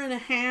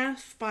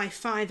 4.5 by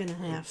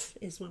 5.5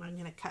 is what I'm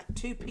going to cut.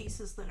 Two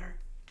pieces that are,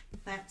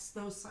 that's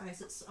those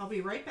sizes. I'll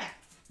be right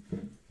back.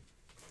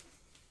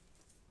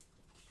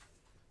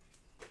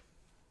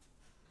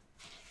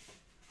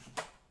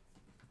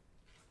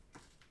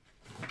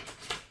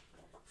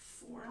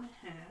 4.5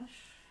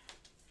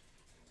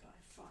 by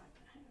 5.5.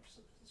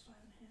 So this is 5.5.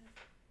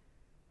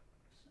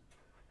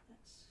 So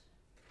that's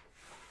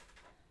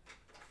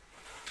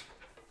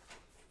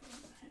 4.5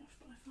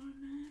 by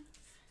 5.5.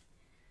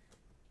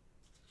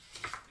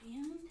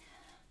 And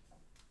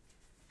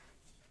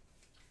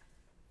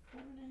 4.5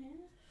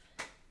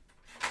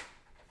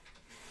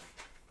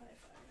 by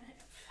 5.5.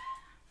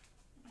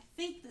 I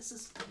think this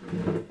is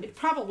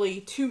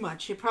probably too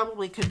much. It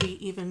probably could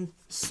be even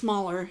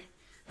smaller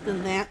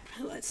than that.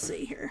 Let's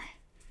see here.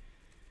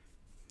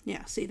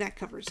 Yeah, see, that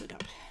covers it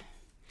up.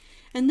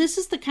 And this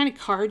is the kind of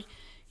card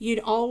you'd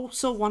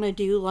also want to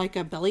do like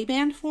a belly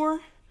band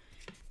for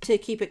to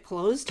keep it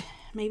closed.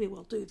 Maybe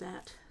we'll do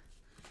that.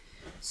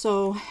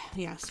 So,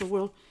 yeah, so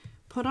we'll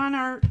put on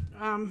our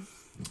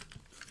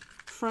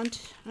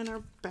front and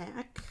our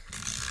back.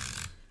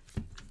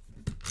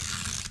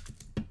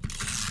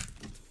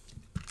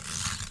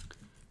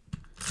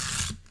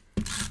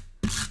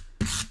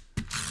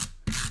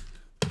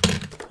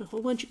 Put a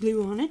whole bunch of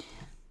glue on it.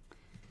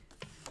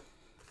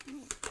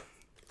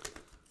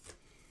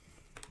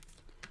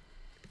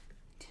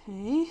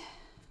 Okay,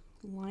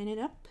 line it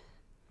up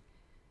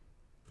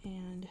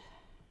and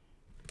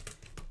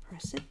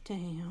press it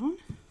down.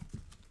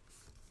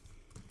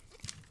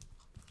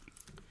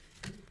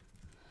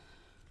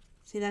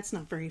 See, that's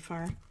not very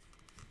far.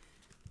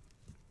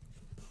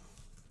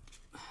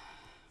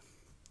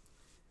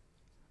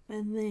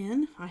 And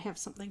then I have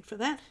something for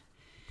that.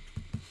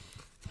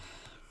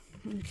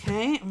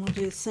 Okay, and we'll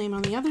do the same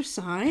on the other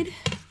side.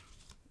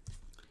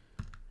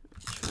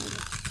 Try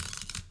to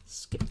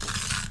skip that.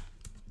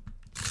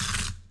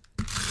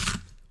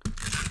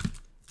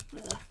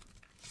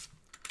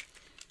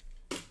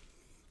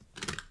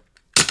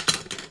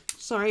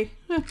 Sorry,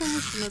 I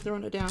shouldn't have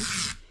thrown it down.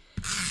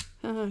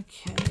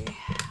 Okay,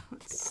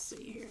 let's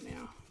see here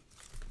now.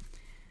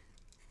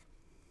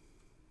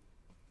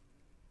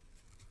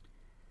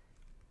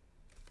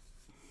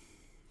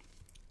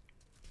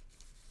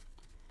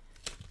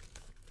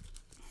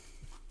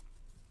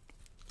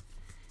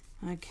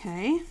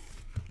 Okay,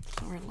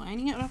 so we're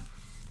lining it up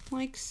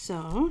like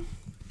so.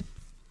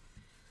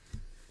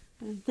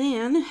 And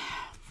then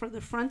for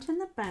the front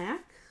and the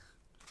back,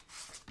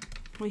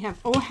 we have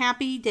 "Oh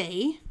Happy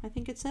Day," I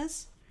think it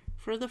says,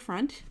 for the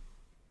front.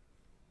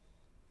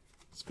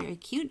 It's very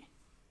cute.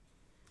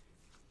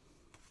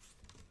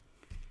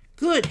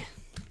 Good.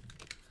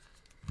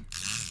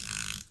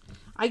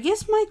 I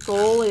guess my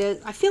goal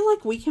is, I feel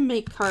like we can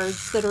make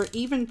cards that are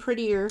even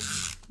prettier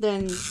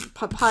than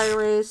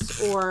papyrus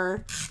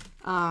or,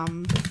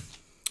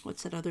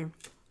 what's that other,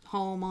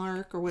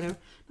 Hallmark or whatever.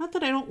 Not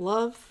that I don't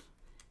love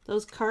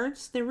those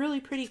cards. They're really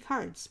pretty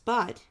cards.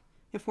 But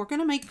if we're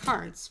going to make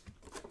cards,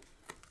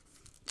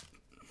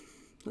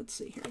 let's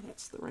see here,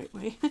 that's the right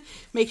way.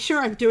 Make sure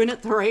I'm doing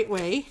it the right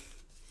way.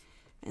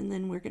 And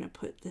then we're going to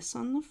put this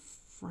on the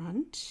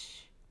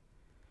front,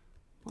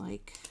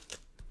 like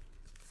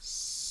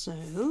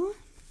so.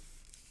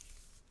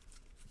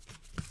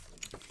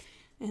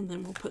 And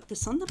then we'll put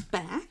this on the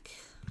back.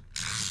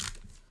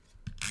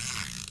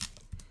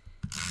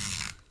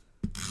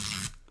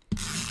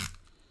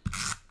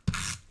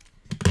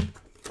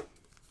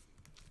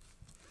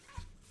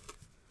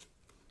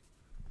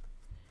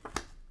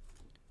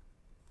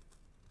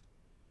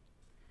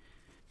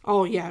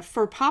 Oh yeah,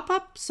 for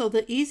pop-up, so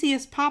the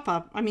easiest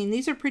pop-up, I mean,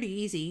 these are pretty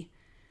easy.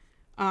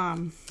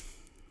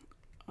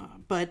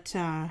 But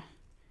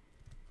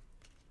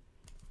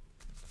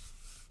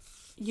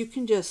you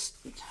can just,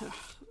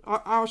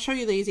 I'll show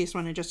you the easiest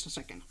one in just a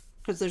second.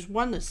 Because there's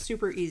one that's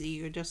super easy.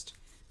 You just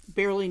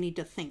barely need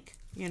to think,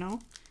 you know?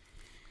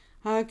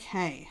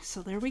 Okay,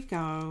 so there we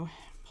go.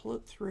 Pull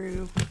it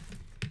through,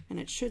 and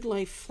it should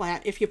lay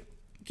flat. If you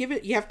give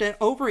it, you have to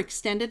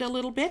overextend it a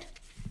little bit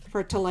for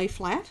it to lay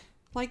flat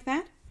like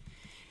that.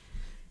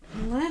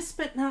 And last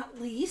but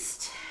not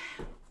least,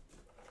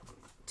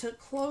 to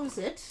close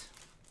it,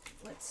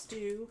 let's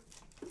do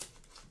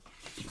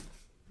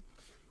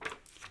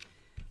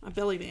a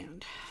belly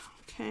band.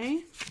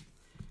 Okay,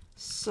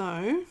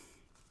 so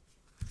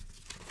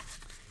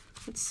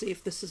let's see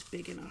if this is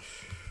big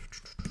enough.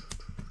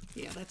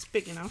 Yeah, that's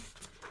big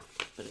enough,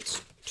 but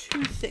it's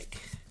too thick.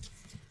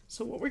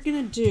 So what we're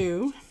gonna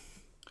do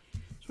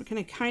is we're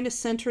gonna kind of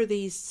center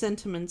these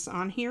sentiments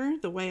on here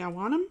the way I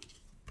want them,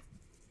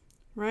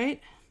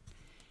 right?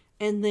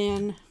 And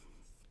then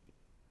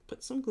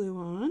put some glue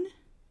on.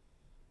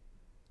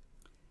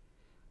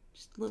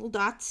 Just little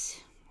dots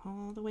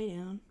all the way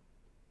down.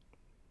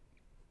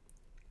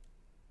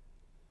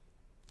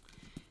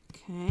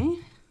 Okay.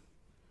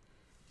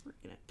 We're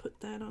going to put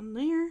that on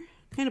there.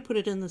 Kind of put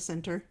it in the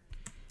center.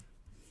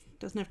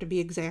 Doesn't have to be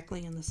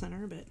exactly in the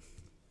center, but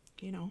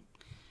you know.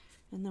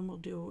 And then we'll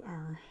do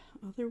our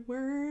other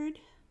word.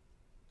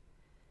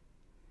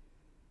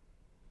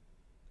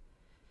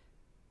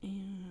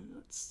 And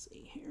let's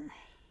see here.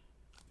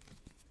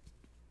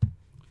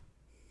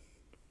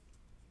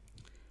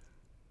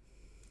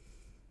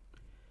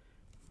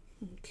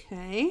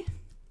 Okay.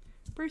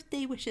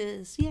 Birthday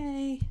wishes.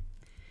 Yay.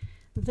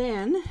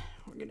 Then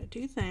we're going to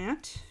do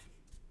that.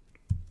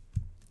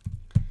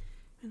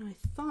 And I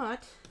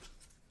thought,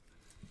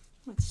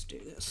 let's do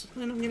this.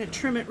 Then I'm going to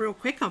trim it real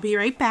quick. I'll be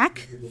right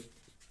back.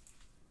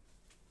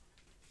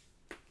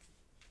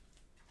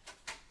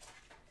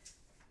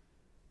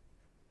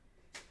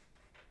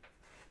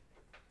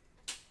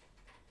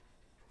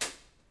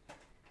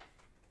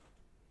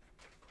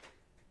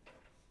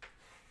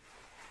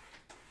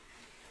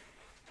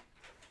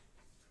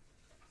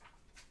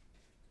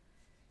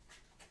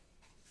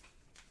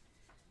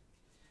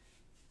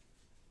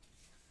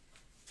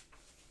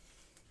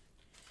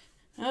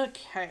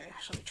 Okay,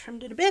 so I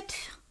trimmed it a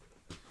bit.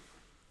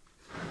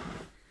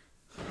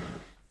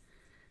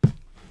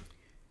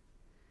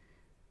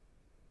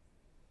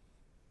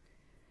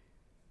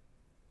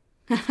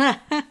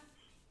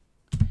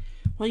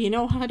 Well, you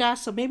know, Hada,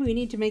 so maybe we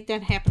need to make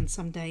that happen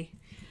someday.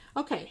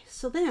 Okay,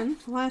 so then,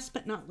 last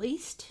but not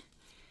least,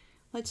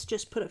 let's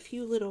just put a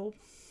few little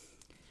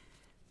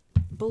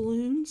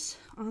balloons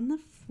on the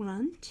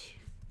front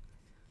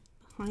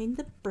behind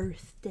the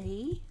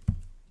birthday.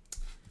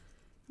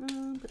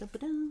 Why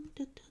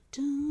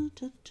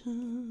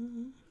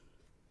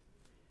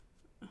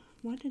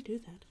did I do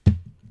that?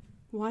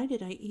 Why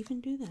did I even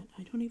do that?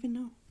 I don't even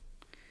know.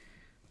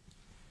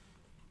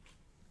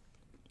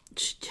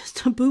 It's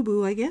just a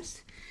boo-boo, I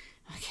guess.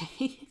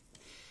 Okay.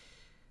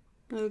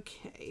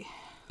 Okay.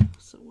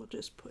 So we'll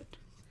just put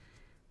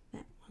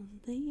that one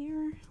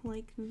there,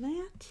 like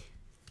that.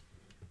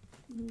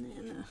 And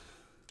then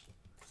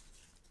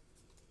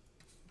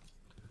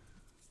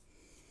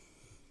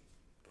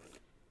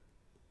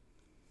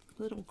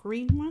little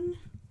green one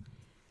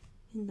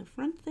in the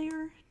front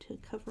there to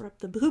cover up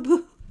the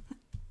boo-boo.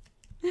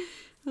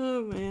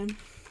 Oh man.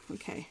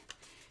 Okay,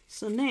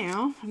 so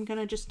now I'm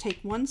gonna just take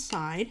one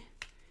side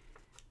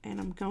and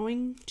I'm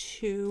going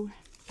to,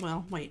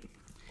 well, wait,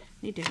 I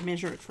need to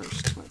measure it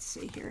first. Let's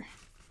see here.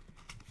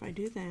 If I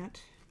do that,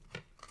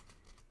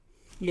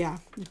 yeah,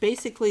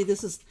 basically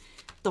this is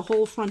the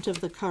whole front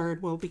of the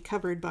card will be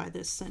covered by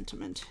this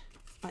sentiment,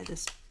 by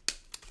this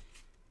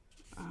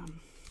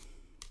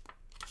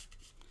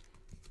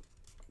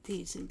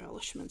these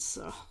embellishments.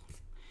 So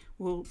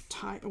we'll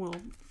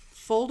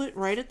fold it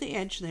right at the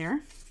edge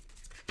there.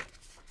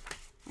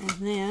 And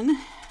then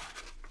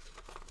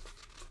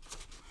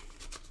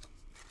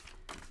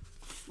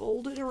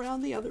fold it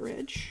around the other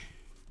edge.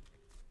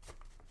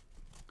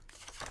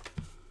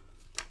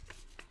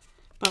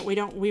 But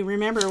we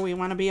remember we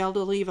want to be able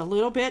to leave a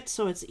little bit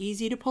so it's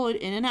easy to pull it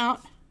in and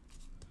out.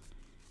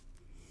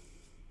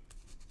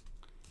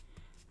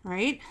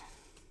 Right?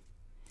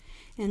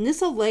 And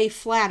this will lay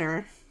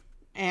flatter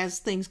as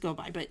things go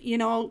by, but you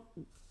know,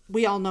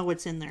 we all know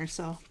what's in there.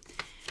 So,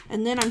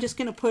 and then I'm just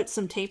going to put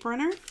some tape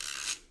runner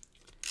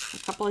a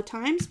couple of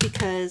times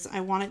because I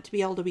want it to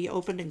be able to be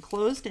opened and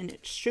closed, and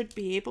it should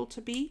be able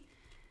to be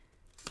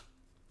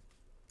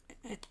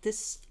at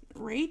this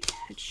rate.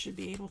 It should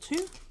be able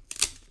to.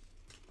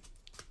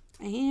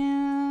 And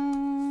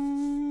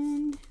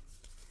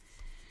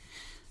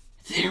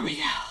there we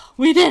go.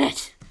 We did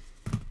it.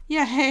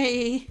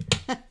 Yay.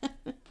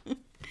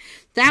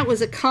 That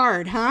was a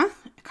card, huh?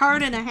 A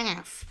card and a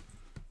half,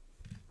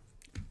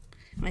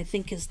 I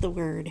think is the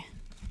word.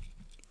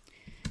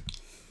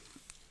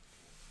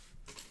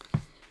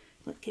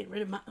 Let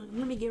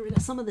me get rid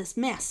of some of this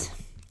mess.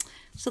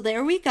 So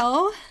there we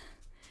go.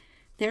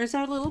 There's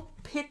our little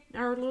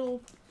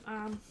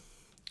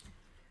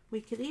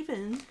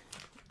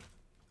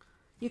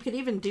you could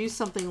even do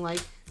something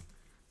like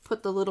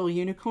put the little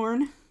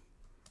unicorn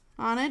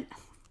on it,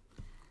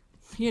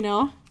 you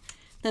know,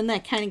 then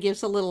that kind of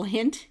gives a little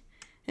hint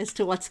as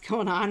to what's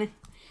going on.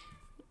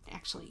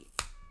 Actually,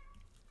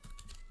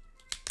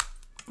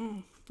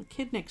 the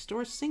kid next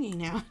door is singing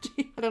now.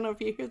 I don't know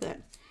if you hear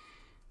that.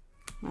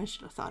 I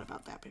should have thought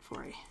about that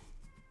before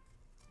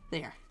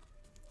there.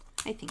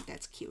 I think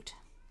that's cute.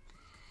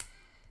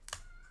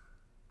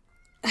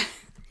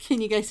 Can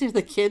you guys hear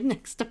the kid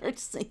next door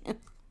singing?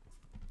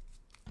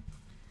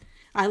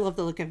 I love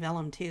the look of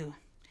vellum too.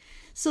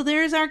 So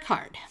there's our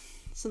card.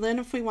 So then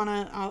if we want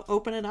to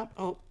open it up,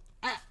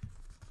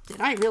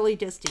 did I really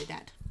just do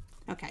that?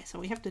 Okay, so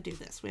we have to do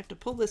this. We have to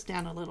pull this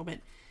down a little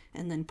bit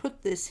and then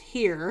put this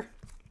here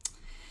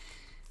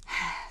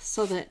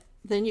so that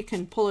then you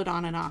can pull it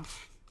on and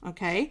off.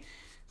 Okay,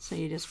 so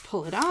you just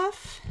pull it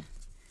off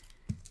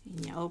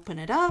and you open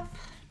it up.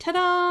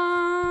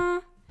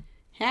 Ta-da!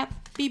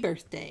 Happy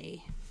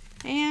birthday.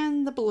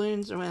 And the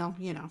balloons, well,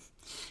 you know,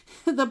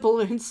 the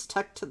balloons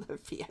stuck to the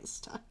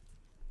Fiesta.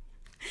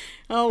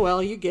 Oh,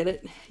 well, you get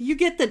it. You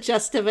get the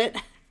gist of it,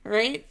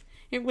 right?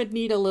 It would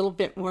need a little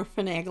bit more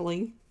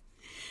finagling.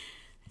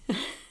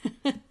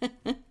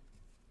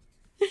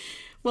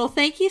 Well,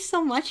 thank you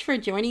so much for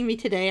joining me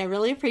today. I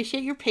really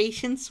appreciate your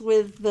patience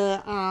with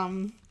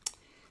the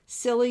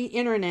silly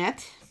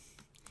internet.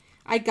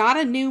 I got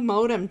a new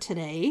modem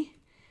today,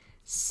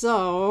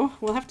 so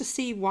we'll have to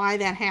see why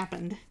that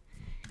happened.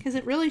 Because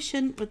it really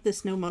shouldn't with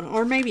this new modem.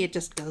 Or maybe it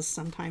just does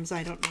sometimes.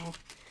 I don't know.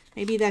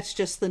 Maybe that's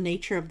just the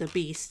nature of the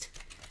beast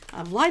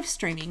of live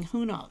streaming.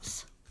 Who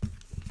knows?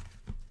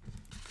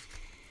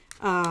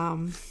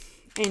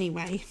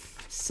 Anyway,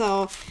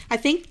 so I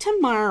think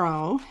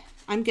tomorrow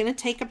I'm going to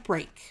take a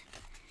break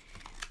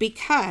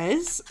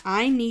because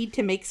I need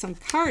to make some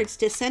cards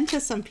to send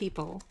to some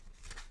people.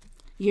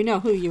 You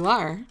know who you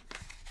are.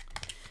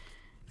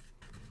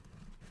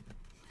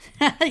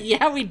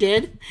 Yeah, we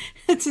did.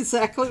 That's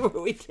exactly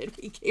what we did.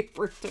 We gave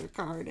birth to a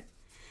card.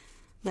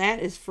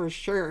 That is for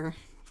sure.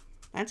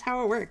 That's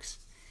how it works.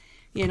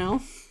 You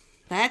know,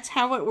 that's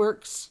how it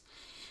works.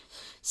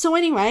 So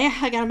anyway,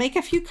 I got to make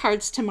a few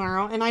cards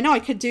tomorrow, and I know I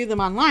could do them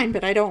online,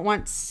 but I don't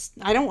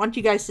want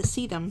you guys to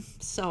see them.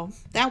 So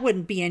that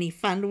wouldn't be any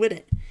fun, would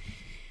it?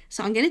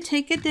 So I'm going to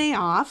take a day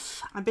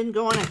off. I've been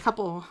going a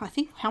couple, I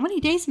think, how many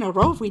days in a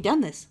row have we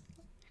done this?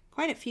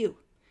 Quite a few.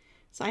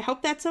 So I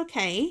hope that's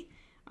okay.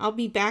 I'll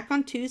be back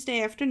on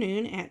Tuesday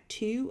afternoon at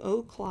 2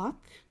 o'clock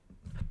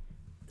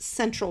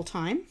Central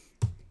Time.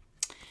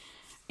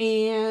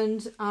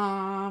 And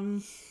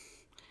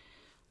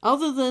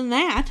other than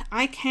that,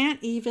 I can't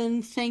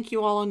even thank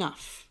you all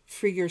enough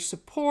for your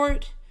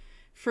support,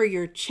 for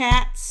your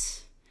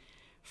chats,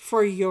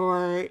 for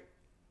your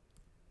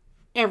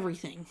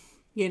everything.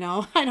 You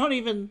know, I don't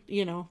even,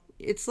 you know,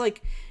 it's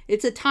like,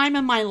 it's a time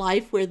in my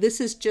life where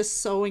this is just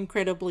so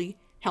incredibly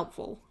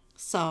helpful.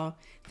 So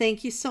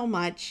thank you so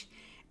much.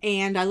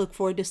 And I look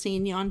forward to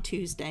seeing you on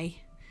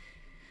Tuesday.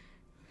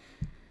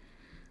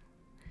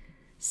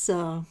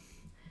 So,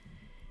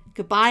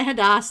 goodbye,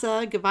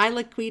 Hadassah. Goodbye,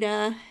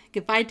 Laquita.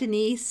 Goodbye,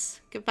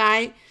 Denise.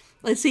 Goodbye.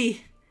 Let's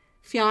see.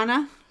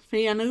 Fiona.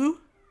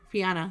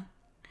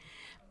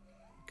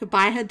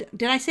 Goodbye.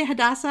 Did I say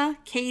Hadassah?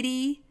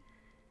 Katie.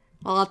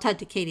 Well, I'll talk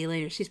to Katie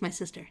later. She's my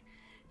sister.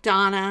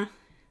 Donna.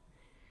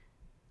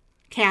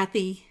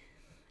 Kathy.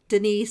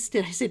 Denise.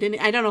 Did I say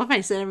Denise? I don't know if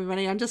I said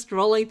everybody. I'm just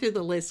rolling through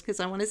the list because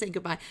I want to say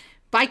goodbye.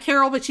 Bye,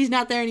 Carol, but she's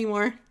not there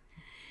anymore.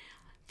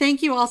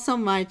 Thank you all so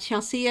much.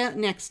 I'll see you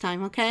next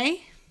time,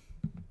 okay?